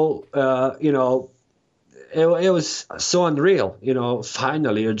so, it was so unreal,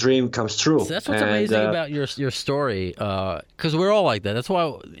 finally your dream comes true. So that's what's amazing about your story, because we're all like that. That's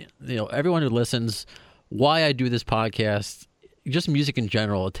why, everyone who listens, why I do this podcast, just music in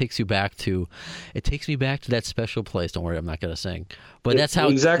general. It takes me back to that special place. Don't worry, I'm not going to sing, but that's how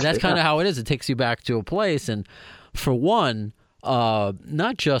that's kind of how it is. It takes you back to a place, and for one,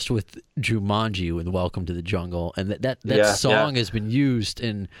 not just with Jumanji with Welcome to the Jungle, and that song has been used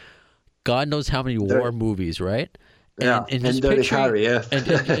in God knows how many war movies, right? And just Dirty picturing, Harry,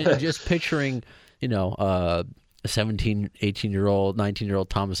 and just picturing, a 17, 18-year-old, 19-year-old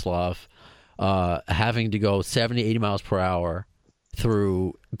Tomislav having to go 70, 80 miles per hour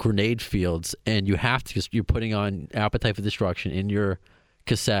through grenade fields, and you're putting on Appetite for Destruction in your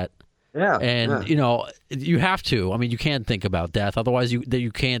cassette. Yeah, and you have to. I mean, you can't think about death, otherwise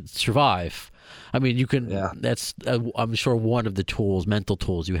you can't survive. I mean, you can. Yeah. That's I'm sure one of the mental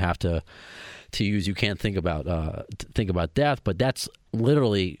tools you have to use. You can't think about death, but that's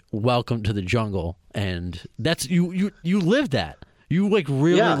literally Welcome to the Jungle, and that's you live that. You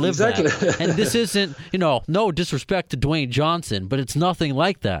really live that. And this isn't, no disrespect to Dwayne Johnson, but it's nothing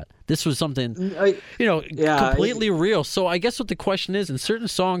like that. This was something, completely real. So I guess what the question is, in certain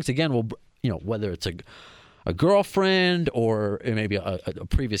songs, again, whether it's a girlfriend or maybe a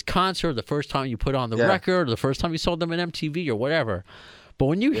previous concert, the first time you put on the record, or the first time you saw them on MTV or whatever. But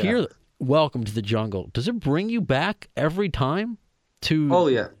when you hear Welcome to the Jungle, does it bring you back every time to... Oh,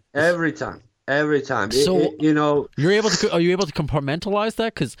 yeah. Every time. Every time. So, are you able to compartmentalize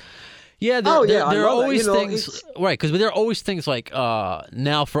that? Because, there are always things, right? Because there are always things like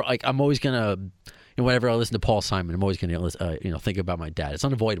now for like I'm always gonna, whenever I listen to Paul Simon, I'm always gonna think about my dad. It's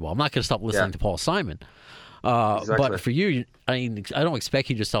unavoidable. I'm not gonna stop listening to Paul Simon. But for you, I don't expect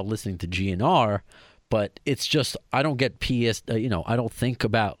you to stop listening to GNR, but it's just I don't get PS. I don't think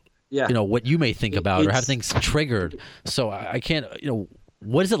about what you may think about or have things triggered. So I can't.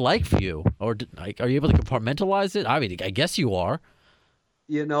 What is it like for you? Or are you able to compartmentalize it? I mean, I guess you are.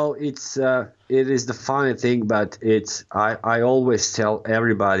 It is the funny thing, but I always tell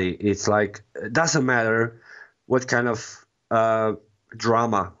everybody, it's like, it doesn't matter what kind of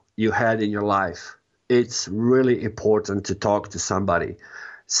drama you had in your life. It's really important to talk to somebody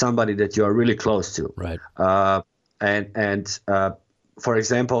that you are really close to. Right. For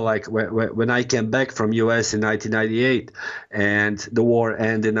example, like when I came back from U.S. in 1998 and the war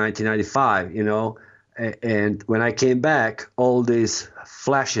ended in 1995, and when I came back, all these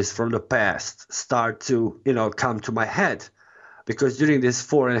flashes from the past start to, come to my head, because during these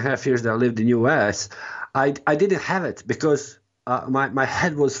 4.5 years that I lived in U.S., I didn't have it because my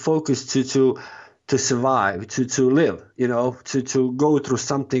head was focused to survive, to live, to go through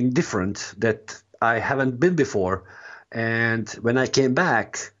something different that I haven't been before. And when I came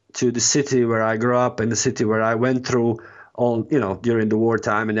back to the city where I grew up and the city where I went through all, during the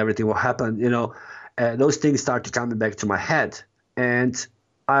wartime and everything what happened, those things started coming back to my head. And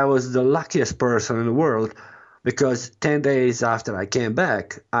I was the luckiest person in the world because 10 days after I came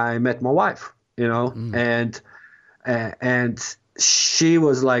back, I met my wife, and she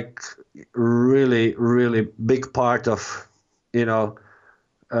was like really, really big part of,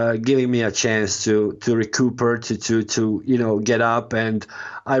 giving me a chance to recuperate, to get up. And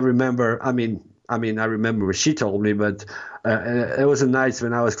I remember, I remember what she told me, but it was a night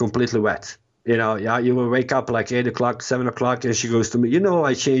when I was completely wet. You will wake up like 8 o'clock, 7 o'clock, and she goes to me,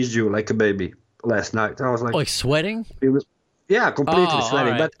 I changed you like a baby last night. I was like sweating? Completely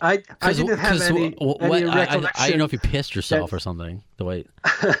sweating. Right. But I didn't have any recollection. I don't know if you pissed yourself or something. The way.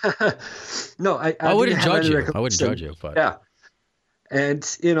 No, I wouldn't judge you. I wouldn't judge you. But yeah. And,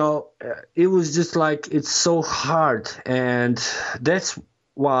 it was just like, it's so hard. And that's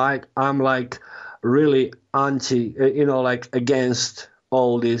why I'm like really anti, against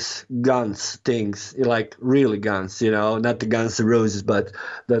all these guns things, like really guns, not the Guns N' Roses, but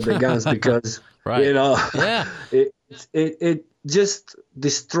the guns, because, right. it just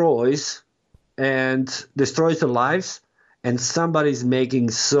destroys the lives, and somebody's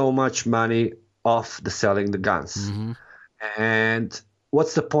making so much money off the selling the guns. Mm-hmm. And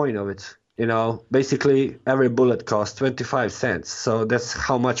what's the point of it? Basically every bullet costs 25 cents. So that's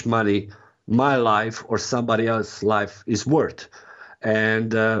how much money my life or somebody else's life is worth.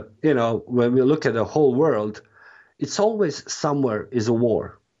 And, when we look at the whole world, it's always somewhere is a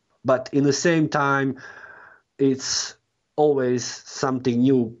war. But in the same time, it's always something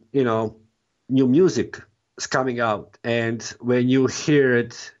new, new music is coming out. And when you hear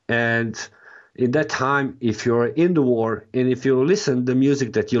it, and in that time, if you're in the war and if you listen to the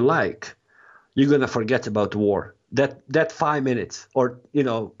music that you like, you're going to forget about the war. That 5 minutes, or,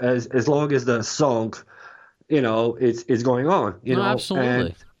 as long as the song, it's going on,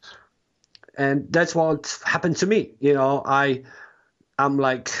 absolutely. And that's what happened to me. I'm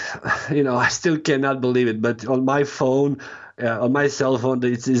like, I still cannot believe it, but on my phone, on my cell phone,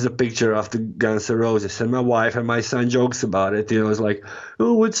 it is a picture of the Guns N' Roses, and my wife and my son jokes about it. It's like,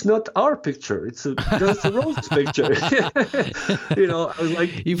 oh, it's not our picture; it's a Guns N' Roses picture. I was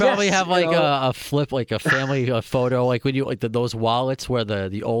like, you probably yes, have like a flip, like a family photo, like when you like those wallets where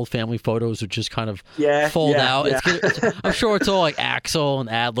the old family photos would just kind of fold out. Yeah. I'm sure it's all like Axl and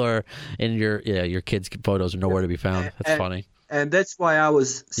Adler, and your kids' photos are nowhere to be found. That's funny. And that's why I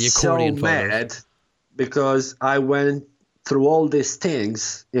was so mad, because I went through all these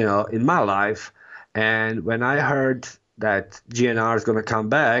things, in my life. And when I heard that GNR is going to come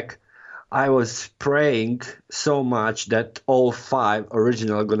back, I was praying so much that all 5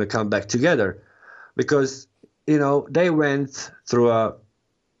 original are going to come back together, because, they went through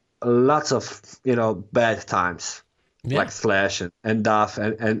lots of, bad times. Yeah. Like Slash and Duff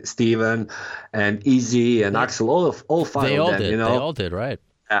and Steven and Easy and Axl, all 5 they of all them, did. They all did, right?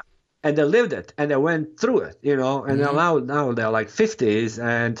 Yeah. And they lived it, and they went through it, and now they're like 50s,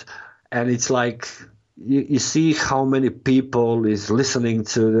 and it's like you see how many people is listening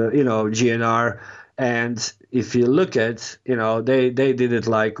to the, GNR, and if you look at, they did it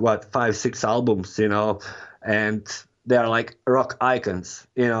like 5-6 albums, and they're like rock icons,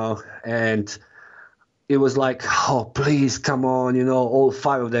 and it was like, oh, please, come on, all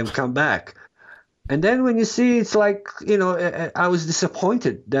 5 of them come back. And then when you see, it's like, I was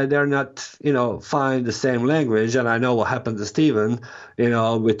disappointed that they're not, find the same language. And I know what happened to Steven,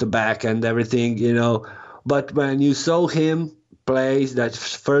 with the back and everything, But when you saw him play that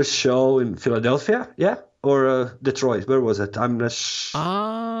first show in Philadelphia, or Detroit, where was it? I'm not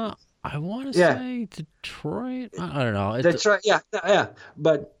sure. I want to say Detroit. I don't know. Detroit, yeah.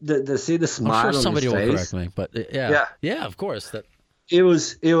 But the see the smile I'm sure somebody on his will face. correct me, but yeah, of course. It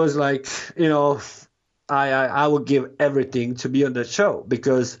was like, I would give everything to be on that show,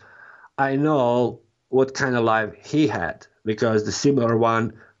 because I know what kind of life he had, because the similar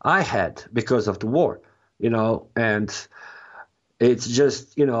one I had because of the war, and it's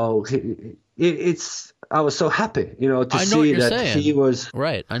just, I was so happy, to see that saying. He was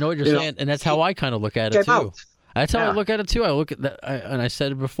right. I know what you're saying, and that's how I kind of look at it too. Out. That's how I look at it too. I look at that, and I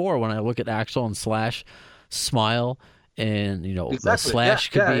said it before, when I look at Axl and Slash, smile, and exactly.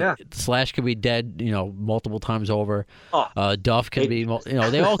 Slash could be dead, multiple times over. Duff could be,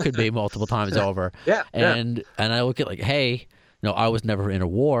 they all could be multiple times over. And I look at like, hey, I was never in a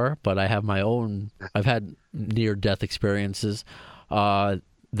war, but I have my own. I've had near-death experiences. That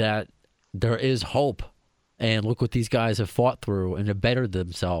there is hope. And look what these guys have fought through and have bettered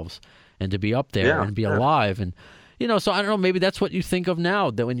themselves, and to be up there and be alive. And, so I don't know, maybe that's what you think of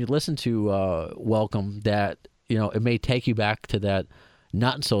now, that when you listen to Welcome, that, it may take you back to that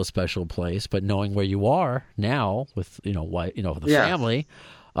not so special place, but knowing where you are now with, the family,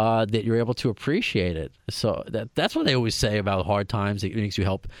 that you're able to appreciate it. So that's what they always say about hard times. It makes you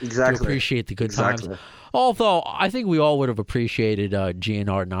help to appreciate the good times. Although I think we all would have appreciated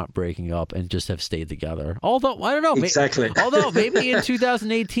GNR not breaking up and just have stayed together. Although I don't know. Exactly. Although maybe in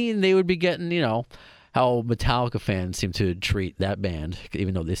 2018 they would be getting, how Metallica fans seem to treat that band,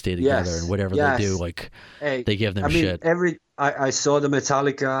 even though they stay together and whatever they do, like they give them shit. I saw the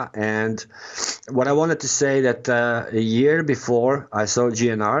Metallica, and what I wanted to say that a year before I saw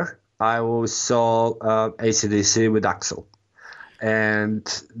GNR, I saw AC/DC with Axl, and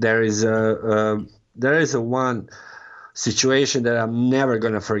there is a one situation that I'm never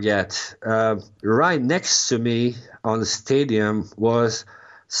gonna forget. Right next to me on the stadium was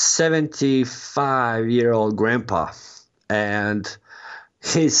 75-year-old grandpa, and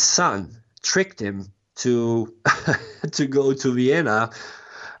his son tricked him to go to Vienna,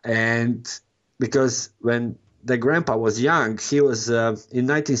 and because when the grandpa was young, he was in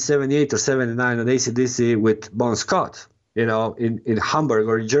 1978 or 79 on AC/DC with Bon Scott, in Hamburg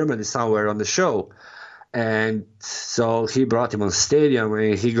or in Germany somewhere on the show. And so he brought him on stadium,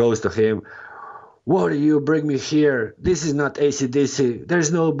 and he goes to him, "What do you bring me here? This is not AC/DC.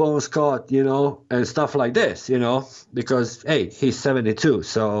 There's no Bon Scott," and stuff like this, because, hey, he's 72.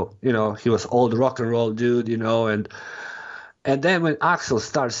 So, he was old rock and roll dude, and then when Axl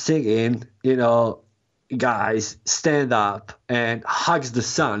starts singing, guys stand up and hugs the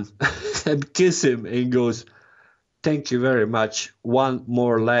son and kiss him and goes, "Thank you very much. One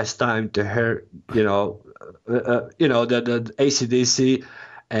more last time to her, the AC/DC,"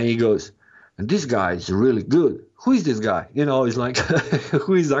 and he goes, "And this guy is really good. Who is this guy?" He's like,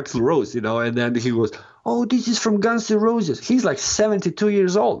 "Who is Axl Rose?" And then he goes, "Oh, this is from Guns N' Roses." He's like 72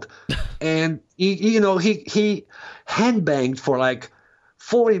 years old, and he handbanged for like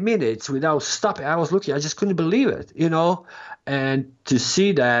 40 minutes without stopping. I was looking, I just couldn't believe it, And to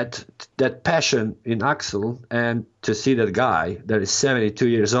see that passion in Axel, and to see that guy that is 72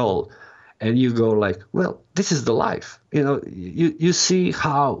 years old, and you go like, well, this is the life. You see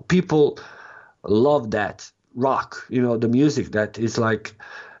how people love that rock, the music that is like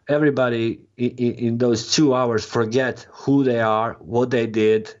everybody in those 2 hours forget who they are, what they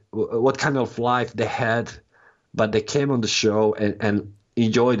did, what kind of life they had, but they came on the show and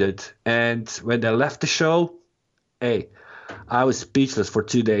enjoyed it. And when they left the show, hey, I was speechless for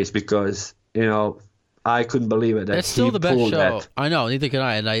 2 days because, I couldn't believe it. That's still the best show. I know, neither can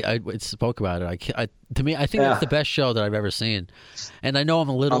I. And I spoke about it. To me, I think that's the best show that I've ever seen. And I know I'm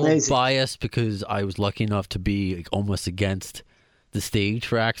a little biased because I was lucky enough to be almost against the stage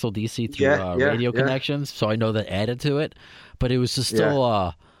for Axel DC through radio connections. So I know that added to it. But it was just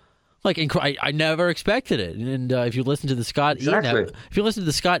still I never expected it. And if you listen to the Scott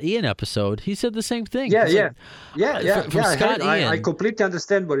Ian episode, he said the same thing. Scott Ian, I completely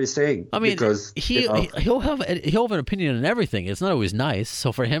understand what he's saying. I mean, because he'll have an opinion on everything. It's not always nice.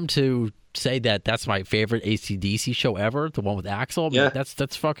 So for him to say that that's my favorite AC/DC show ever, the one with Axel,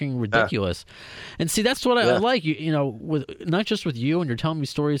 that's fucking ridiculous. And see, that's what I like. With not just with you, and you're telling me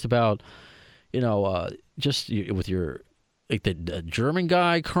stories about, just with your. Like the German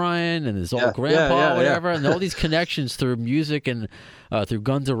guy crying and his old grandpa, whatever, and all these connections through music and through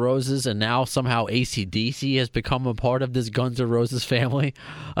Guns N' Roses, and now somehow AC/DC has become a part of this Guns N' Roses family,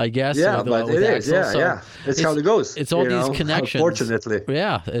 I guess. Yeah, but it is. It's how it goes. It's all these connections. Unfortunately.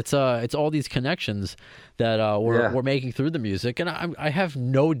 Yeah, it's all these connections that we're making through the music, and I have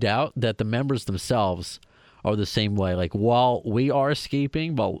no doubt that the members themselves are the same way. Like while we are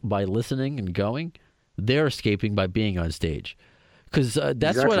escaping by listening and going, they're escaping by being on stage. Because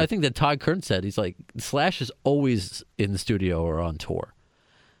that's what I think that Todd Kern said. He's like, Slash is always in the studio or on tour.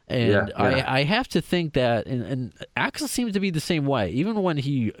 And I have to think that, and Axl seems to be the same way. Even when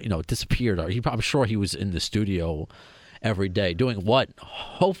he disappeared, I'm sure he was in the studio every day doing what?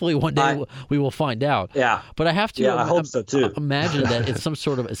 Hopefully one day we will find out. Yeah. But I have to I hope so too. Imagine that it's some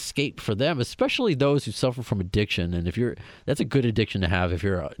sort of escape for them, especially those who suffer from addiction. And that's a good addiction to have if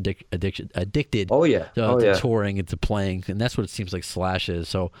you're addicted to touring and to playing. And that's what it seems like Slash is.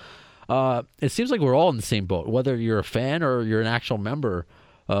 So it seems like we're all in the same boat, whether you're a fan or you're an actual member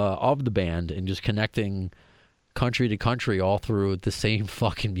of the band, and just connecting country to country all through the same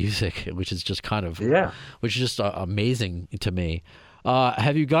fucking music, which is just kind of which is just amazing to me.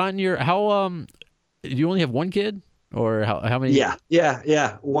 Have you gotten do you only have one kid, or how many?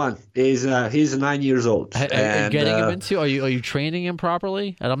 One. He's 9 years old. And getting him into, are you training him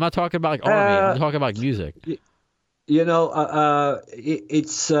properly? And I'm not talking about like army, I'm talking about music.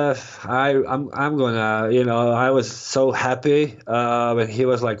 It's I'm gonna I was so happy when he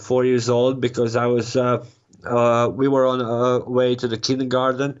was like 4 years old, because I was we were on our way to the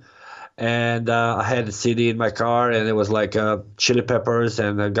kindergarten, and I had a CD in my car, and it was like Chili Peppers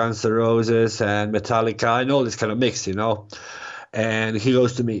and Guns N' Roses and Metallica and all this kind of mix, And he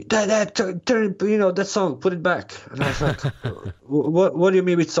goes to me, Dad, turn that song, put it back. And I was like, what do you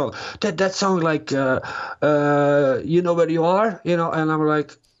mean with song? That song, like, you know where you are, And I'm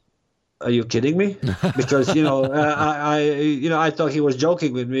like, are you kidding me? Because I thought he was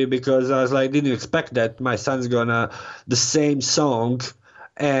joking with me, because I was like, didn't expect that my son's gonna the same song,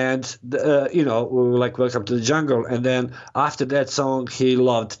 and we were like Welcome to the Jungle, and then after that song he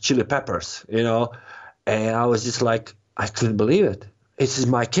loved Chili Peppers, and I was just like, I couldn't believe it. This is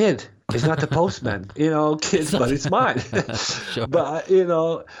my kid. It's not the postman, kids, but it's mine. Sure. But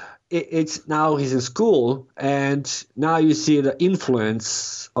it's now he's in school, and now you see the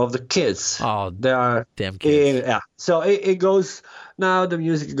influence of the kids. Oh, they are damn kids. So it goes now. The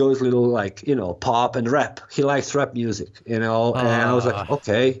music goes a little like pop and rap. He likes rap music, and I was like,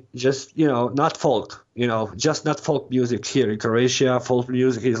 okay, just not folk, just not folk music here in Croatia. Folk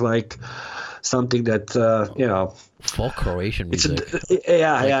music is like something that folk Croatian music.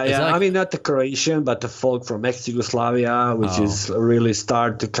 I mean, not the Croatian, but the folk from ex-Yugoslavia, which is really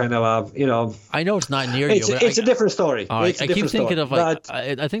start to kind of I know it's not near you. It's a different story. I keep thinking of like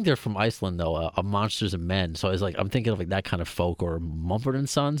I think they're from Iceland though, Monsters and Men. So it's like I'm thinking of like that kind of folk, or Mumford and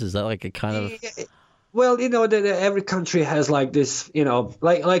Sons. Is that like a kind of? Well, every country has like this,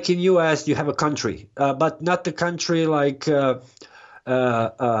 like in U.S. you have a country, but not the country like.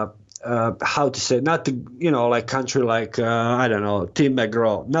 How to say, not the like country like I don't know, Tim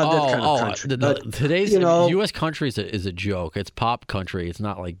McGraw, not that kind of country. Today's U.S. country is a joke. It's pop country. It's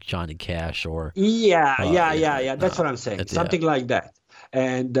not like Johnny Cash or That's what I'm saying. Something like that.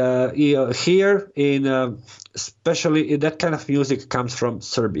 And here in especially that kind of music comes from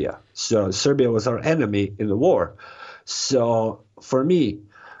Serbia. So Serbia was our enemy in the war, So for me,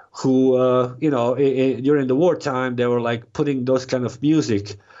 who during the wartime they were like putting those kind of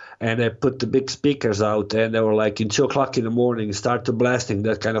music, and they put the big speakers out, and they were like in 2:00 in the morning start to blasting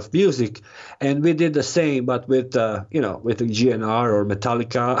that kind of music, and we did the same, but with with the GNR or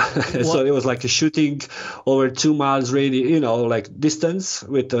Metallica. So it was like a shooting over 2 miles like distance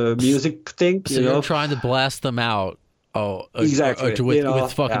with the music thing. So you're trying to blast them out. Oh, exactly.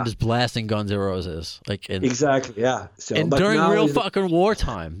 With fucking just blasting Guns N' Roses, exactly, yeah. So, and during real fucking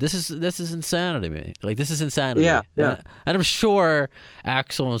wartime, this is insanity, man. Like, this is insanity. Yeah. And I'm sure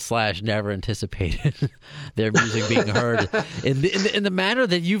Axl and Slash never anticipated their music being heard in the manner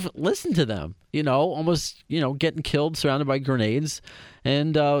that you've listened to them. Almost getting killed, surrounded by grenades,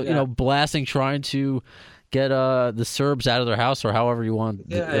 and blasting, trying to get the Serbs out of their house, or however you want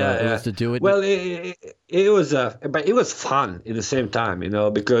to do it. Well, it was but it was fun at the same time,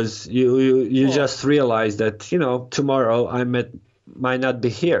 because you just realize that tomorrow I might not be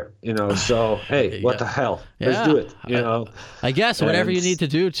here, So hey, what the hell? Let's do it, I guess whatever you need to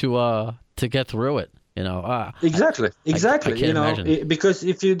do to get through it, Exactly. I can't imagine. Because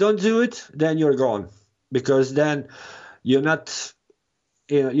if you don't do it, then you're gone. Because then you're not,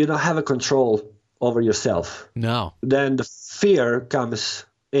 you don't have a control over yourself. No. Then the fear comes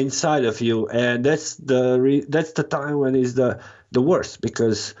inside of you, and that's the time when it's the worst,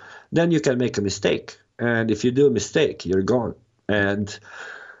 because then you can make a mistake, and if you do a mistake, you're gone. And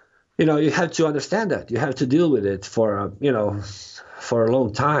you have to understand that. You have to deal with it for a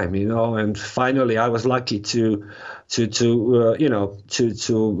long time, And finally, I was lucky to leave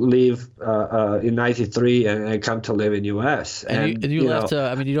in '93 and come to live in U.S. And you left.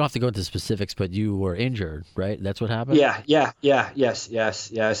 I mean, you don't have to go into specifics, but you were injured, right? That's what happened. Yes.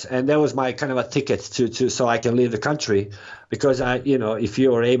 And that was my kind of a ticket to so I can leave the country, because if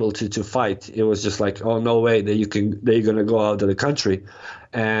you were able to fight, it was just like, oh, no way that you're gonna go out of the country,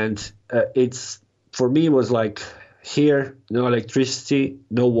 and it's for me was like, here, no electricity,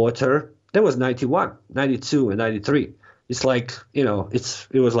 no water. That was 91, 92, and 93. It's like, it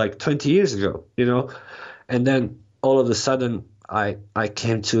was like 20 years ago, And then all of a sudden, I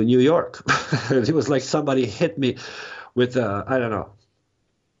came to New York. It was like somebody hit me with, I don't know,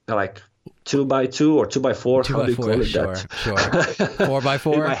 like 2x2 or 2x4. How do you call it? Sure.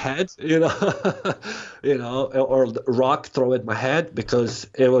 4x4? In my head, or rock throw at my head, because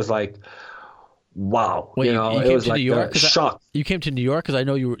it was like, wow. Wait, it was like a shock. You came to New York? Because I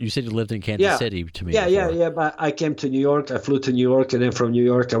know you said you lived in Kansas City to me. Yeah. But I came to New York. I flew to New York, and then from New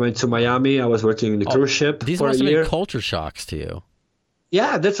York, I went to Miami. I was working in the cruise ship these for must a have year. been culture shocks to you.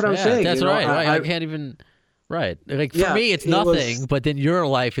 Yeah, that's what I'm saying. That's right. I can't even... Right. Like, for me, it's nothing, but then your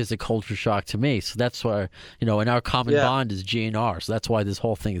life is a culture shock to me. So that's why, and our common bond is GNR. So that's why this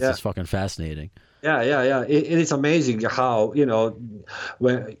whole thing is just fucking fascinating. Yeah. It is amazing how,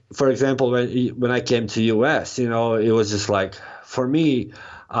 when, for example, when I came to U.S., it was just like, for me,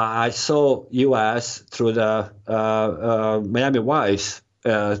 I saw U.S. through the Miami Vice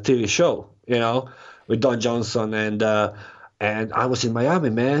TV show, with Don Johnson, and I was in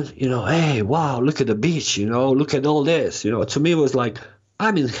Miami, man. Hey, wow, look at the beach. Look at all this. To me, it was like,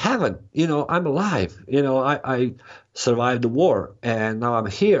 I'm in heaven. I'm alive. I survived the war, and now I'm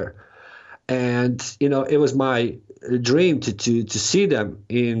here. And it was my dream to see them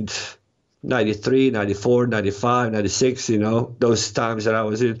in 93, 94, 95, 96. Those times that I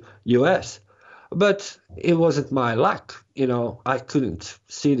was in U.S. But it wasn't my luck. I couldn't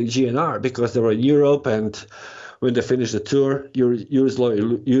see the GNR because they were in Europe, and when they finished the tour, use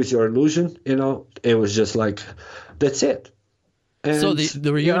your illusion. It was just like, that's it. And so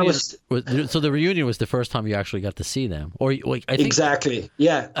the reunion the reunion was the first time you actually got to see them, or like I think exactly,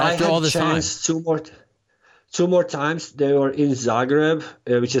 yeah. After all this time, two more times. They were in Zagreb,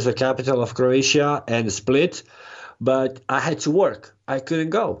 which is the capital of Croatia, and Split, but I had to work. I couldn't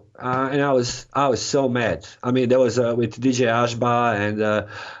go, and I was so mad. I mean, there was with DJ Ashba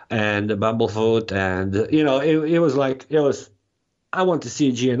and Bumblefoot, and it was like I want to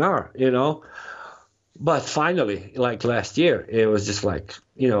see GNR, But finally, like last year, it was just like,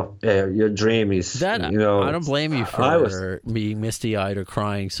 your dream is that. I don't blame you for being misty-eyed or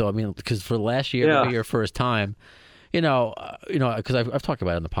crying. So I mean, because for last year to be your first time, because I've talked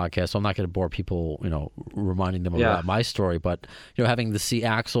about it on the podcast, so I'm not going to bore people, reminding them about my story. But having to see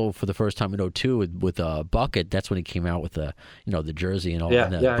Axl for the first time in 2002 with Bucket, that's when he came out with the the jersey and all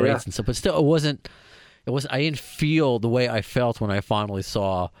the braids and stuff. But still, it wasn't. I didn't feel the way I felt when I finally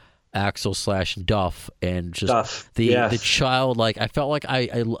saw Axl / Duff and just the childlike. I felt like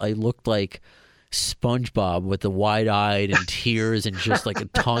I looked like SpongeBob with the wide-eyed and tears and just like a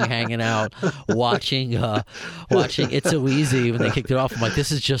tongue hanging out, watching It's So Easy when they kicked it off. I'm like,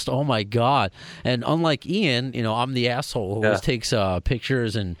 this is just, oh my god. And unlike Ian, I'm the asshole who always takes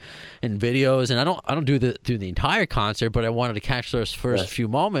pictures and videos, and I don't do the entire concert, but I wanted to catch those first few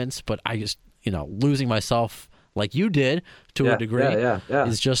moments. But I just losing myself like you did to a degree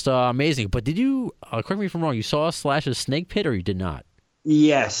is just amazing. But did you correct me if I'm wrong? You saw Slash's Snake Pit, or you did not?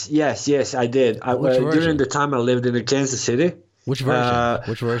 Yes, I did. During the time I lived in Kansas City. Which version?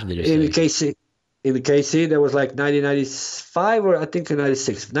 Which version did you see? In the KC, there was like 1995 or I think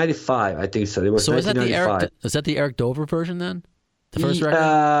 96, 95. I think so. It was. So is that the Eric Dover version then? The first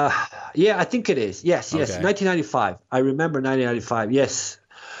record? Yeah, I think it is. Yes, 1995. I remember 1995. Yes.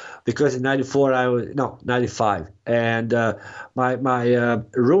 Because in 95, and my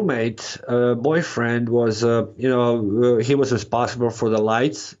roommate boyfriend was he was responsible for the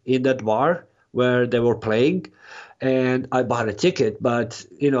lights in that bar where they were playing, and I bought a ticket, but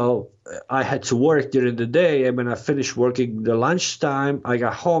I had to work during the day, and when I finished working the lunchtime, I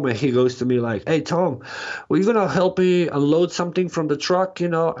got home and he goes to me like, "Hey Tom, were you gonna help me unload something from the truck?"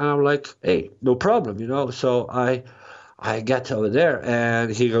 And I'm like, "Hey, no problem," So I get over there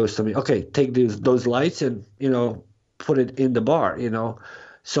and he goes to me, "Okay, take those lights and, put it in the bar,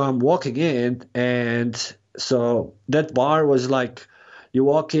 So I'm walking in, and so that bar was like, you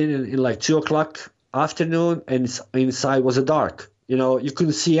walk in like 2:00 afternoon, and inside was dark. You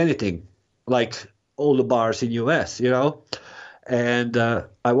couldn't see anything, like all the bars in US, And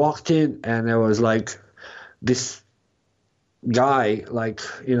I walked in and there was like this guy, like,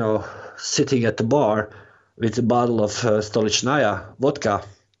 sitting at the bar with a bottle of Stolichnaya vodka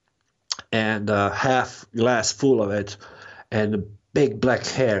and half glass full of it and big black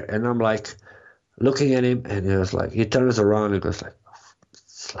hair. And I'm like looking at him, and he turns around and goes like,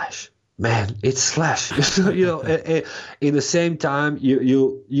 "Slash, man, it's Slash." In the same time,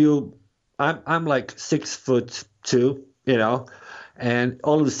 I'm like 6'2", and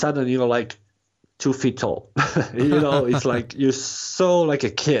all of a sudden you're like 2 feet tall. It's like you're so like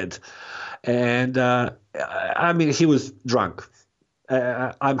a kid. And I mean, he was drunk.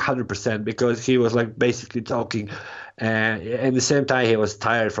 I'm 100% because he was like basically talking, and at the same time he was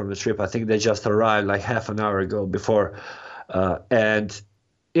tired from the trip. I think they just arrived like half an hour ago before, and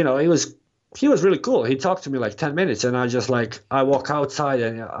he was really cool. He talked to me like 10 minutes, and I walk outside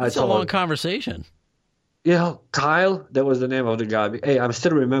and it's a long conversation. Kyle, that was the name of the guy. Hey, I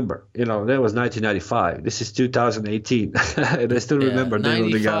still remember. That was 1995. This is 2018, and I still remember the name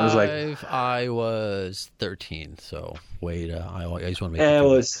of the guy. I was like, I was 13. So wait, I just want to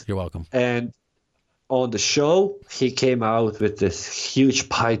make You're welcome. And on the show, he came out with this huge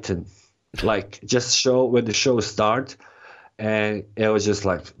python, like just when the show started, and it was just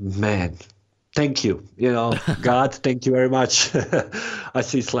like, man. Thank you, God, thank you very much. I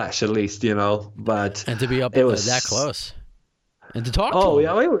see Slash at least, but and to be up that close and to talk to him. Oh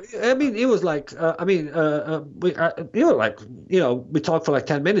yeah, I mean, it was like, we talked for like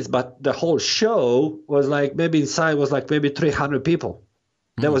 10 minutes, but the whole show was like maybe inside was like maybe 300 people.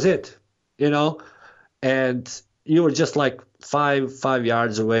 That was it, and you were just like five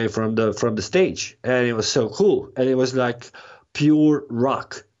yards away from the stage, and it was so cool, and it was like pure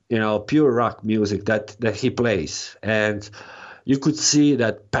rock. Pure rock music that he plays, and you could see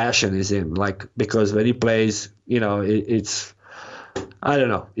that passion is him. Like, because when he plays, it's, I don't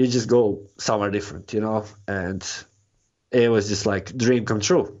know, you just go somewhere different, and it was just like dream come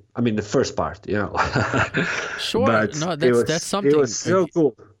true. I mean, the first part, Sure, but no, that's something. It was so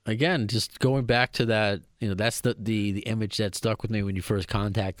cool. Again, just going back to that, that's the image that stuck with me when you first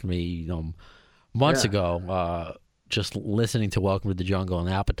contacted me, months ago. Just listening to Welcome to the Jungle and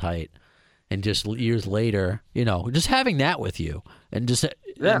Appetite, and just years later, just having that with you, and just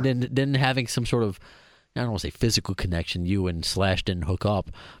and then having some sort of, I don't want to say physical connection. You and Slash didn't hook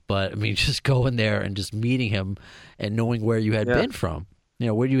up, but I mean, just going there and just meeting him and knowing where you had been from,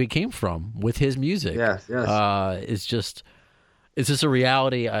 where you came from with his music. Yes. It's just a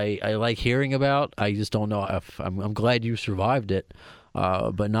reality I like hearing about. I just don't know if I'm glad you survived it,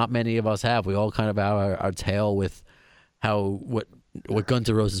 but not many of us have. We all kind of have our tale with what Guns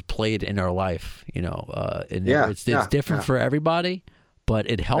N' Roses played in our life, and it's different for everybody, but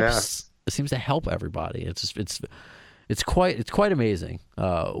it helps. It seems to help everybody. It's quite amazing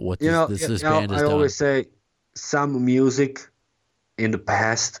what this band has done. I always say, some music in the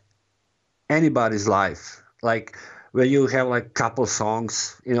past, anybody's life, like when you have like couple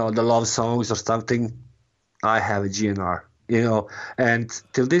songs, the love songs or something. I have a GNR. And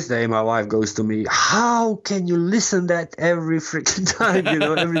till this day, my wife goes to me, how can you listen that every freaking time,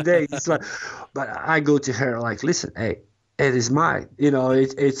 every day? It's like, but I go to her like, listen, hey, it is mine.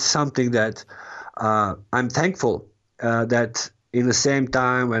 It's something that I'm thankful that in the same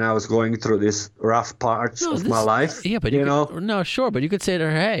time when I was going through this rough parts of my life. Yeah, but but you could say to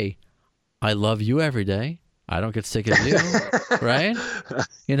her, hey, I love you every day. I don't get sick of you, right?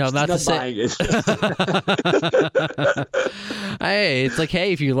 Not to say. Hey, it's like,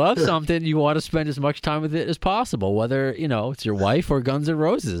 hey, if you love something, you want to spend as much time with it as possible. Whether it's your wife or Guns N'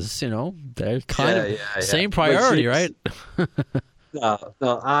 Roses, they're kind of same priority, right?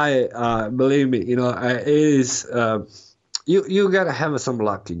 No, I believe me. It is. You gotta have some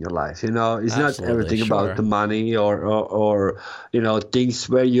luck in your life. It's Absolutely, not everything about the money or things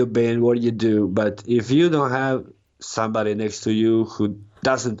where you've been, what you do. But if you don't have somebody next to you who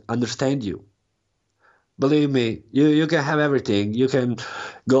doesn't understand you, believe me, you can have everything. You can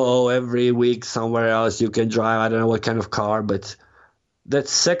go every week somewhere else. You can drive, I don't know what kind of car, but that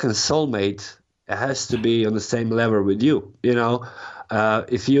second soulmate has to be on the same level with you.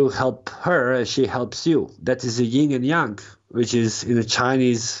 If you help her, she helps you. That is a yin and yang, which is in the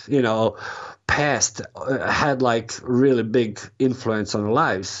Chinese, past had like really big influence on our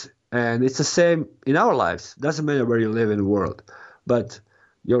lives. And it's the same in our lives. Doesn't matter where you live in the world, but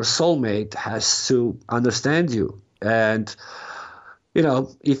your soulmate has to understand you. And,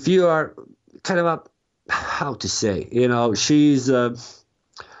 if you are kind of how to say,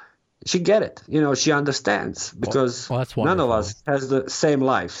 she get it. She understands because none of us has the same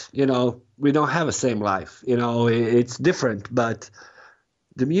life. We don't have a same life. It's different. But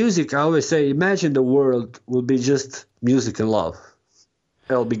the music, I always say, imagine the world will be just music and love.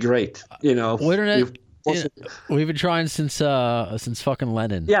 It'll be great. We've been trying since fucking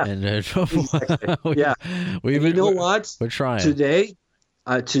Lennon. Yeah. And, exactly. What? We're trying today.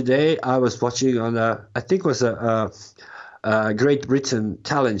 I was watching on I think it was a Great Britain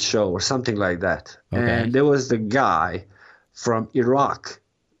talent show or something like that. Okay. And there was the guy from Iraq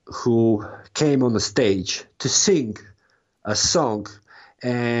who came on the stage to sing a song,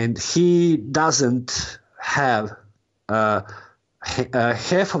 and he doesn't have half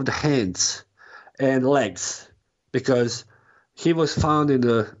of the hands and legs because he was found in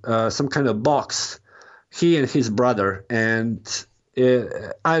some kind of box, he and his brother, and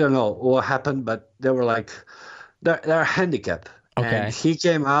I don't know what happened, but they were like, they're handicapped. Okay. And he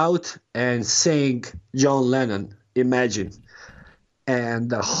came out and sang John Lennon, Imagine. And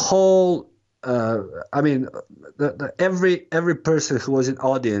the whole, every person who was in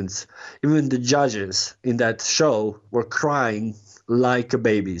audience, even the judges in that show were crying like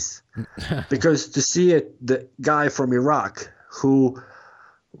babies. Because to see the guy from Iraq who,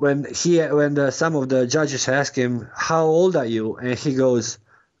 when some of the judges asked him, how old are you? And he goes,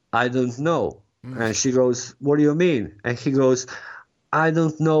 I don't know. And she goes, what do you mean? And he goes, I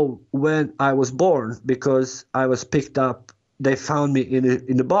don't know when I was born because I was picked up. They found me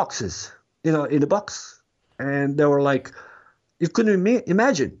in the boxes, in the box. And they were like, you couldn't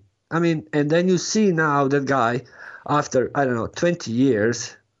imagine. And then you see now that guy, after, 20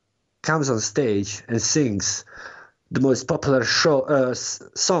 years, comes on stage and sings the most popular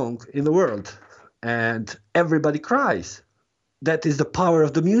song in the world. And everybody cries. That is the power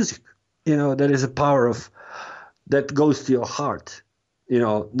of the music. That is a power that goes to your heart,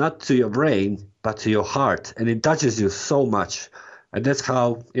 not to your brain, but to your heart. And it touches you so much. And that's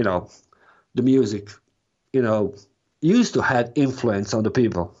how, the music, used to have influence on the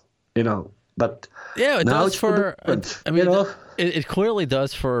people, but it now does it clearly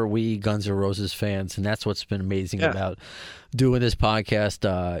does for we Guns N' Roses fans. And that's what's been amazing about doing this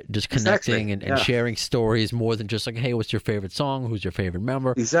podcast, just connecting and sharing stories more than just like, hey, what's your favorite song? Who's your favorite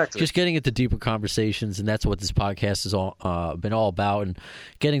member? Exactly. Just getting into deeper conversations, and that's what this podcast has been all about, and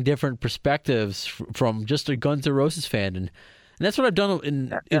getting different perspectives from just a Guns N' Roses fan. And that's what I've done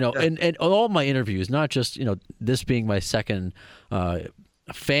in all my interviews, not just, this being my second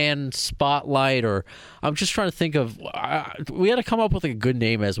fan spotlight, or I'm just trying to think of we got to come up with a good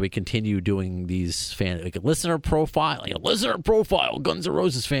name as we continue doing these listener profile Guns N'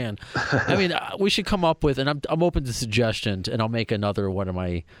 Roses fan. We should come up with, and I'm open to suggestions, and I'll make another one of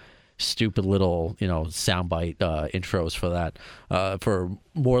my stupid little soundbite intros for that for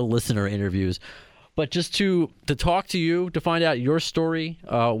more listener interviews. But just to talk to you, to find out your story,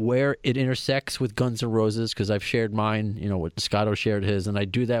 where it intersects with Guns N' Roses, because I've shared mine, what Scotto shared his, and I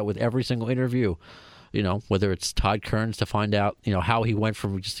do that with every single interview, whether it's Todd Kearns, to find out, how he went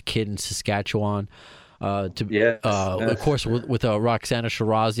from just a kid in Saskatchewan of course, with Roxana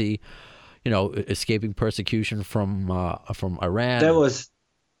Shirazi, escaping persecution from Iran. That was,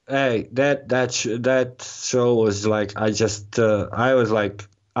 hey, that show was like, I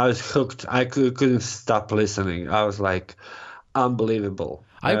was hooked. I couldn't stop listening. I was like, unbelievable.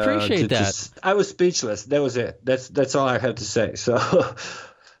 I appreciate that. I was speechless. That was it. That's all I had to say. So.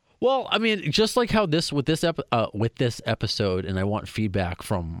 Well, I mean, just like how with this episode, and I want feedback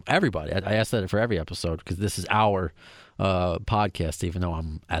from everybody. I ask that for every episode because this is our podcast, even though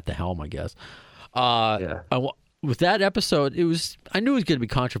I'm at the helm, I guess. With that episode, I knew it was going to be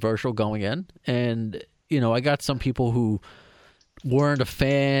controversial going in, and I got some people who weren't a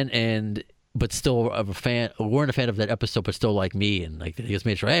fan but still weren't a fan of that episode, but still like me, and like they just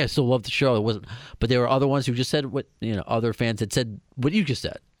made sure, hey, I still love the show. It wasn't, but there were other ones who just said what other fans had said what you just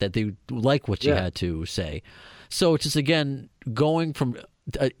said, that they like what you had to say. So it's just again trying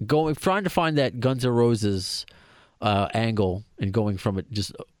to find that Guns N' Roses angle and going from it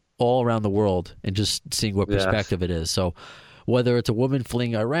just all around the world and just seeing what perspective it is. So whether it's a woman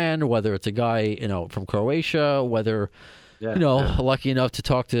fleeing Iran, or whether it's a guy from Croatia, whether lucky enough to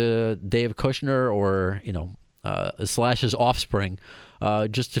talk to Dave Kushner or Slash's offspring,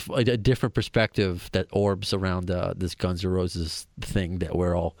 just a different perspective that orbs around this Guns N' Roses thing that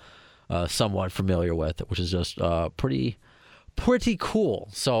we're all somewhat familiar with, which is just pretty cool.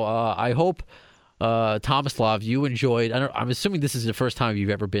 So I hope Tomislav, you enjoyed. I'm assuming this is the first time you've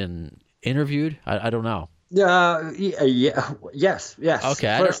ever been interviewed. I don't know. Yes.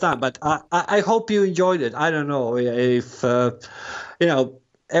 Okay. First time, but I hope you enjoyed it. I don't know if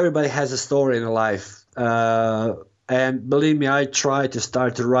everybody has a story in their life, and believe me, I tried to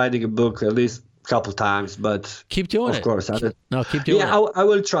start writing a book at least a couple times, but keep doing it. Of course, keep doing it. I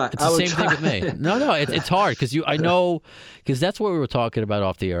will try. It's the same thing with me. No, it's hard because that's what we were talking about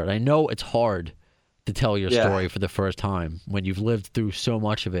off the air, and I know it's hard to tell your story for the first time when you've lived through so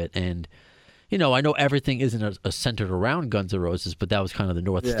much of it. And I know everything isn't centered around Guns N' Roses, but that was kind of the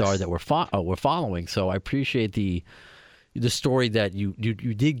North Star that we're following. So I appreciate the story that you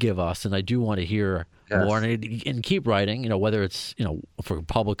did give us, and I do want to hear more and keep writing. Whether it's for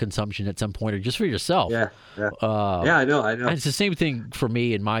public consumption at some point or just for yourself. I know. And it's the same thing for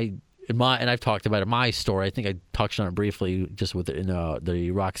me and I've talked about it. My story, I think I touched on it briefly just in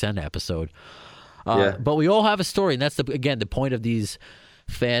the Roxanne episode. But we all have a story, and that's the point of these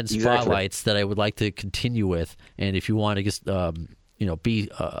fan spotlights that I would like to continue with. And if you want to just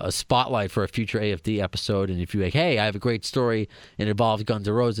be a spotlight for a future AFD episode, and if you're like, hey, I have a great story and it involves Guns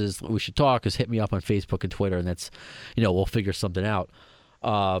N' Roses, we should talk, just hit me up on Facebook and Twitter, and that's we'll figure something out,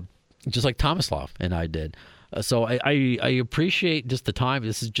 just like Tomislav and I did. So I appreciate just the time.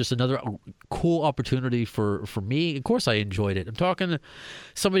 This is just another cool opportunity for me. Of course, I enjoyed it. I'm talking to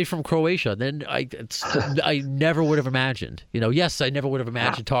somebody from Croatia. Then I never would have imagined. Yes, I never would have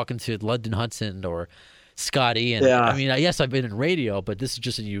imagined talking to London Hudson or Scott Ian. I mean, yes, I've been in radio, but this is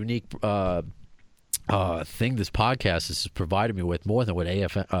just a unique thing. This podcast has provided me with more than what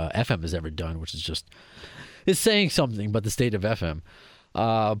FM has ever done, which is saying something about the state of FM.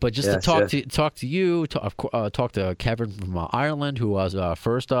 But just to talk to you, talk to Kevin from Ireland, who was our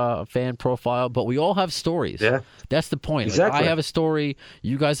first fan profile. But we all have stories. Yeah, that's the point. Exactly. Like, I have a story.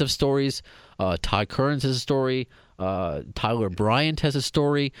 You guys have stories. Ty Kearns has a story. Tyler Bryant has a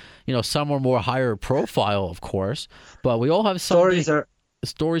story. Some are more higher profile, of course. But we all have stories.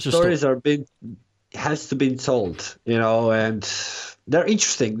 Stories are big. Has to be told. And they're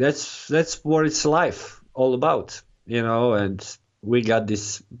interesting. That's what it's life all about. And we got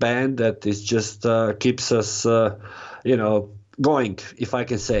this band that is just keeps us, going, if I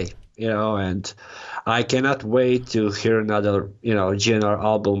can say, and I cannot wait to hear another, GNR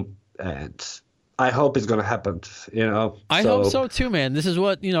album, and I hope it's going to happen, I hope so too, man. This is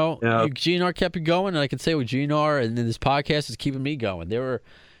what, GNR kept it going, and I can say with GNR, and then this podcast is keeping me going. There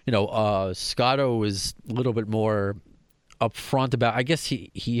were, Scotto was a little bit more upfront about, I guess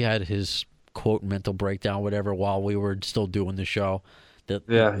he had his quote mental breakdown, whatever, while we were still doing the show.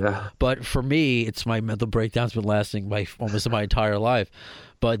 But for me, it's my mental breakdown's been lasting almost my entire life.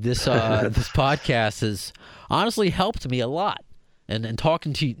 But this this podcast has honestly helped me a lot. And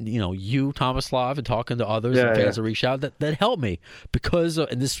talking to you, Tomislav, and talking to others and fans that reach out, that helped me because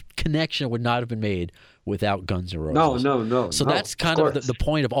and this connection would not have been made without Guns N' Roses. No. So that's kind of the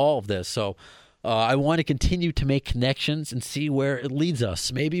point of all of this. So I want to continue to make connections and see where it leads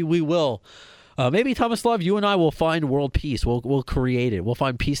us. Maybe we will Maybe, Tomislav, you and I will find world peace. We'll create it. We'll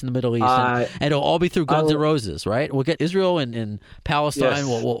find peace in the Middle East, and it'll all be through Guns N' Roses, right? We'll get Israel and Palestine.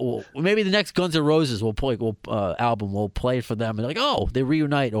 Yes. We'll maybe the next Guns N' Roses album. We'll play it for them, and like, oh, they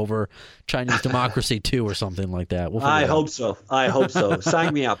reunite over Chinese Democracy 2 or something like that. I hope so.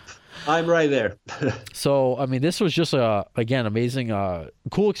 Sign me up. I'm right there. So, I mean, this was just again amazing,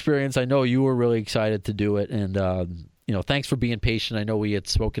 cool experience. I know you were really excited to do it, and thanks for being patient. I know we had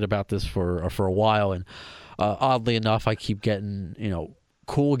spoken about this for a while, and oddly enough, I keep getting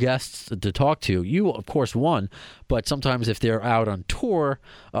cool guests to talk to. You, of course, won, but sometimes if they're out on tour,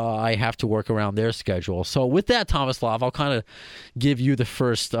 I have to work around their schedule. So with that, Tomislav, I'll kind of give you the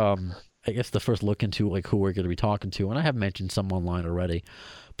first, the first look into like who we're going to be talking to, and I have mentioned some online already.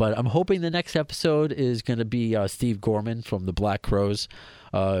 But I'm hoping the next episode is going to be Steve Gorman from the Black Crowes,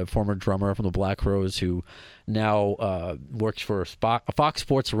 former drummer from the Black Crowes, who now works for Fox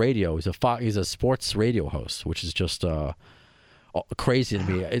Sports Radio. He's a sports radio host, which is just crazy to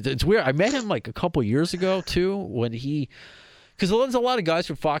me. It's weird. I met him like a couple years ago too, when because there's a lot of guys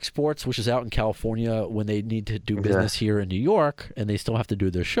from Fox Sports, which is out in California, when they need to do business here in New York, and they still have to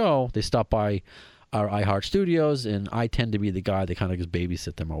do their show. They stop by our iHeart Studios, and I tend to be the guy that kind of just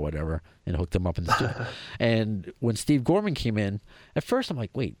babysit them or whatever and hook them up in the studio. And when Steve Gorman came in, at first I'm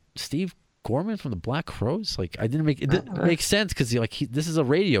like, wait, Steve Gorman from the Black Crowes? Like, it didn't make sense because this is a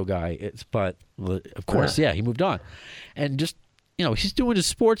radio guy. But of course, he moved on, and just he's doing his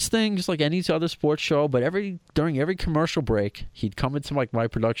sports thing just like any other sports show. But during every commercial break, he'd come into like my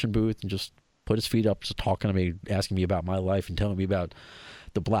production booth and just put his feet up, just talking to me, asking me about my life and telling me about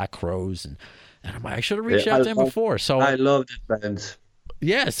the Black Crowes and I'm like, I should have reached out to him before. So I love that band.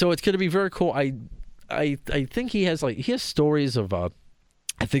 Yeah, so it's going to be very cool. I think he has stories of I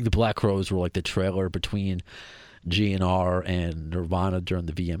think the Black Crowes were like the trailer between GNR and Nirvana during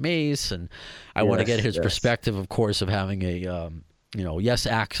the VMAs, and I want to get his perspective, of course, of having a yes,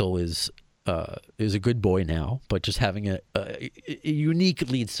 Axl is a good boy now, but just having a unique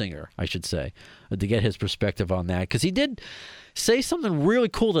lead singer, I should say, to get his perspective on that, because he did say something really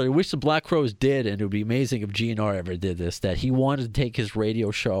cool that I wish the Black Crowes did, and it would be amazing if GNR ever did this, that he wanted to take his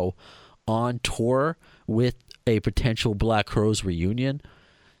radio show on tour with a potential Black Crowes reunion.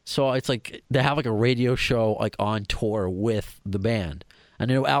 So it's like they have like a radio show like on tour with the band. I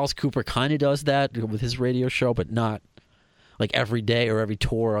know Alice Cooper kind of does that with his radio show, but not like every day or every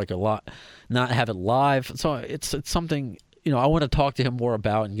tour, like a lot, not have it live. So it's something, I want to talk to him more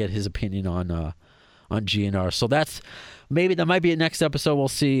about and get his opinion on GNR. So that might be a next episode. We'll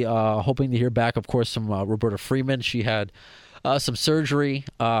see. Hoping to hear back, of course, from Roberta Freeman. She had some surgery,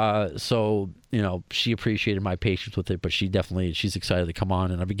 so she appreciated my patience with it, but she's excited to come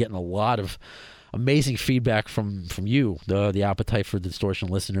on, and I've been getting a lot of amazing feedback from you, the Appetite for Distortion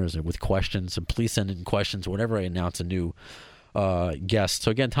listeners, and with questions. And please send in questions whenever I announce a new guest.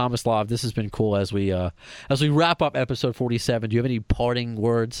 So again, Tomislav, this has been cool as we wrap up episode 47. Do you have any parting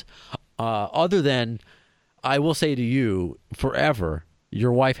words other than I will say to you forever,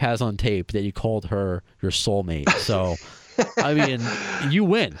 your wife has on tape that you called her your soulmate. So I mean, you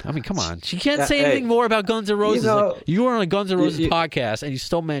win. I mean, come on. She can't say anything more about Guns N' Roses. You were on a Guns N' Roses podcast, and you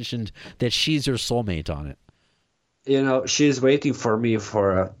still mentioned that she's your soulmate on it. She's waiting for me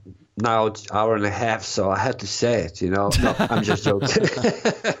for now hour and a half, so I had to say it. No, I'm just joking.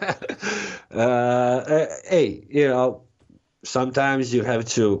 Hey, sometimes you have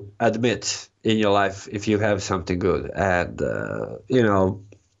to admit in your life if you have something good, and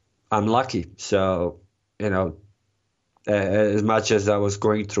I'm lucky. So as much as I was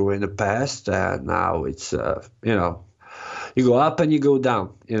going through in the past, now it's you go up and you go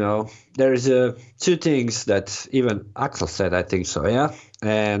down. There's two things that even Axl said, I think so, yeah.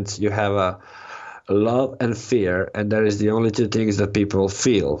 And you have a love and fear, and that is the only two things that people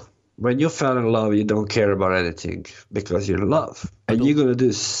feel. When you fall in love, you don't care about anything because you're in love, and you're gonna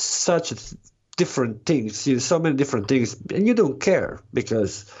do such different things, so many different things, and you don't care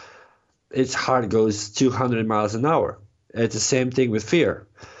because its heart goes 200 miles an hour. It's the same thing with fear.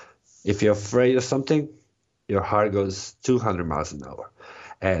 If you're afraid of something, your heart goes 200 miles an hour.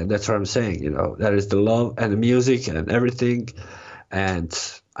 And that's what I'm saying, that is the love and the music and everything. And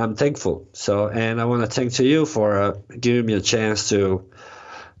I'm thankful. So, and I want to thank to you for giving me a chance to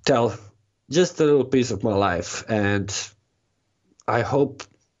tell just a little piece of my life. And I hope,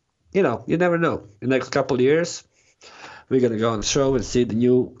 you never know. In the next couple of years, we're going to go on the show and see the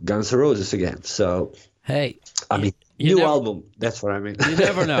new Guns N' Roses again. So, hey, album. That's what I mean. You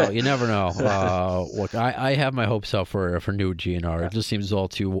never know. You never know. Look, I have my hopes up for new GNR. It just seems all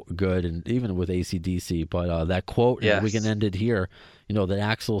too good, and even with AC/DC. But that quote, and we can end it here. that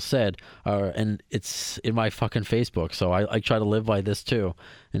Axel said, and it's in my fucking Facebook. So I try to live by this too.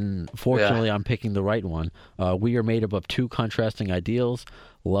 And fortunately, I'm picking the right one. We are made up of two contrasting ideals,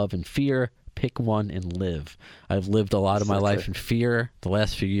 love and fear. Pick one and live. I've lived a lot of my life in fear. The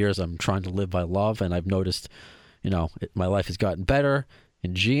last few years, I'm trying to live by love, and I've noticed, my life has gotten better.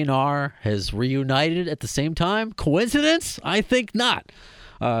 And GNR has reunited at the same time. Coincidence? I think not.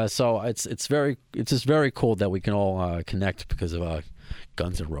 So it's just very cool that we can all connect because of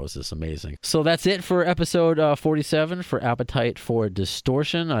Guns N' Roses. Amazing. So that's it for episode 47 for Appetite for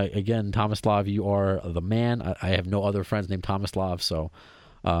Distortion. Again, Tomislav, you are the man. I have no other friends named Tomislav, so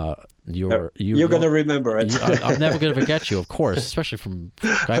you're gonna remember it. I'm never gonna forget you, of course. Especially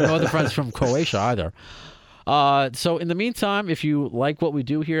I have no other friends from Croatia either. So in the meantime, if you like what we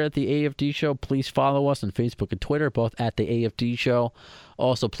do here at the AFD Show, please follow us on Facebook and Twitter, both at the AFD Show.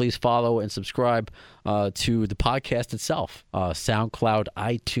 Also, please follow and subscribe to the podcast itself, SoundCloud,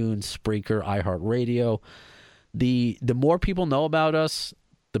 iTunes, Spreaker, iHeartRadio. The more people know about us,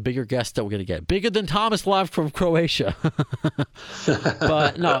 the bigger guests that we're going to get. Bigger than Tomislav from Croatia.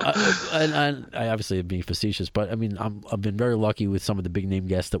 But no, and I obviously am being facetious, but I mean, I've been very lucky with some of the big name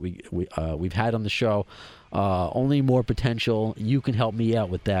guests that we've had on the show. Only more potential. You can help me out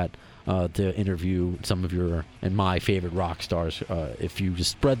with that to interview some of your and my favorite rock stars. If you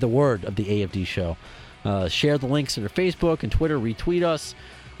just spread the word of the AFD Show, share the links to their Facebook and Twitter, retweet us,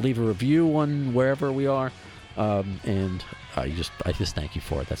 leave a review on wherever we are, and I just thank you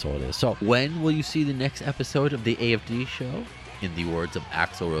for it. That's all it is. So when will you see the next episode of the AFD Show? In the words of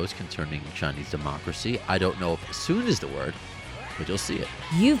Axl Rose concerning Chinese democracy, I don't know if soon is the word, but you'll see it.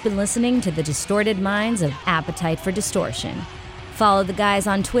 You've been listening to the distorted minds of Appetite for Distortion. Follow the guys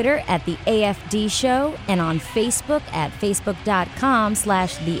on Twitter at the AFD Show and on Facebook at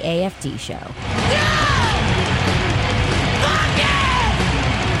facebook.com/the AFD Show.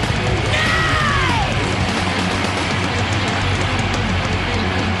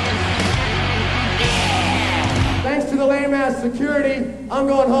 Thanks to the lame ass security, I'm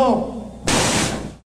going home.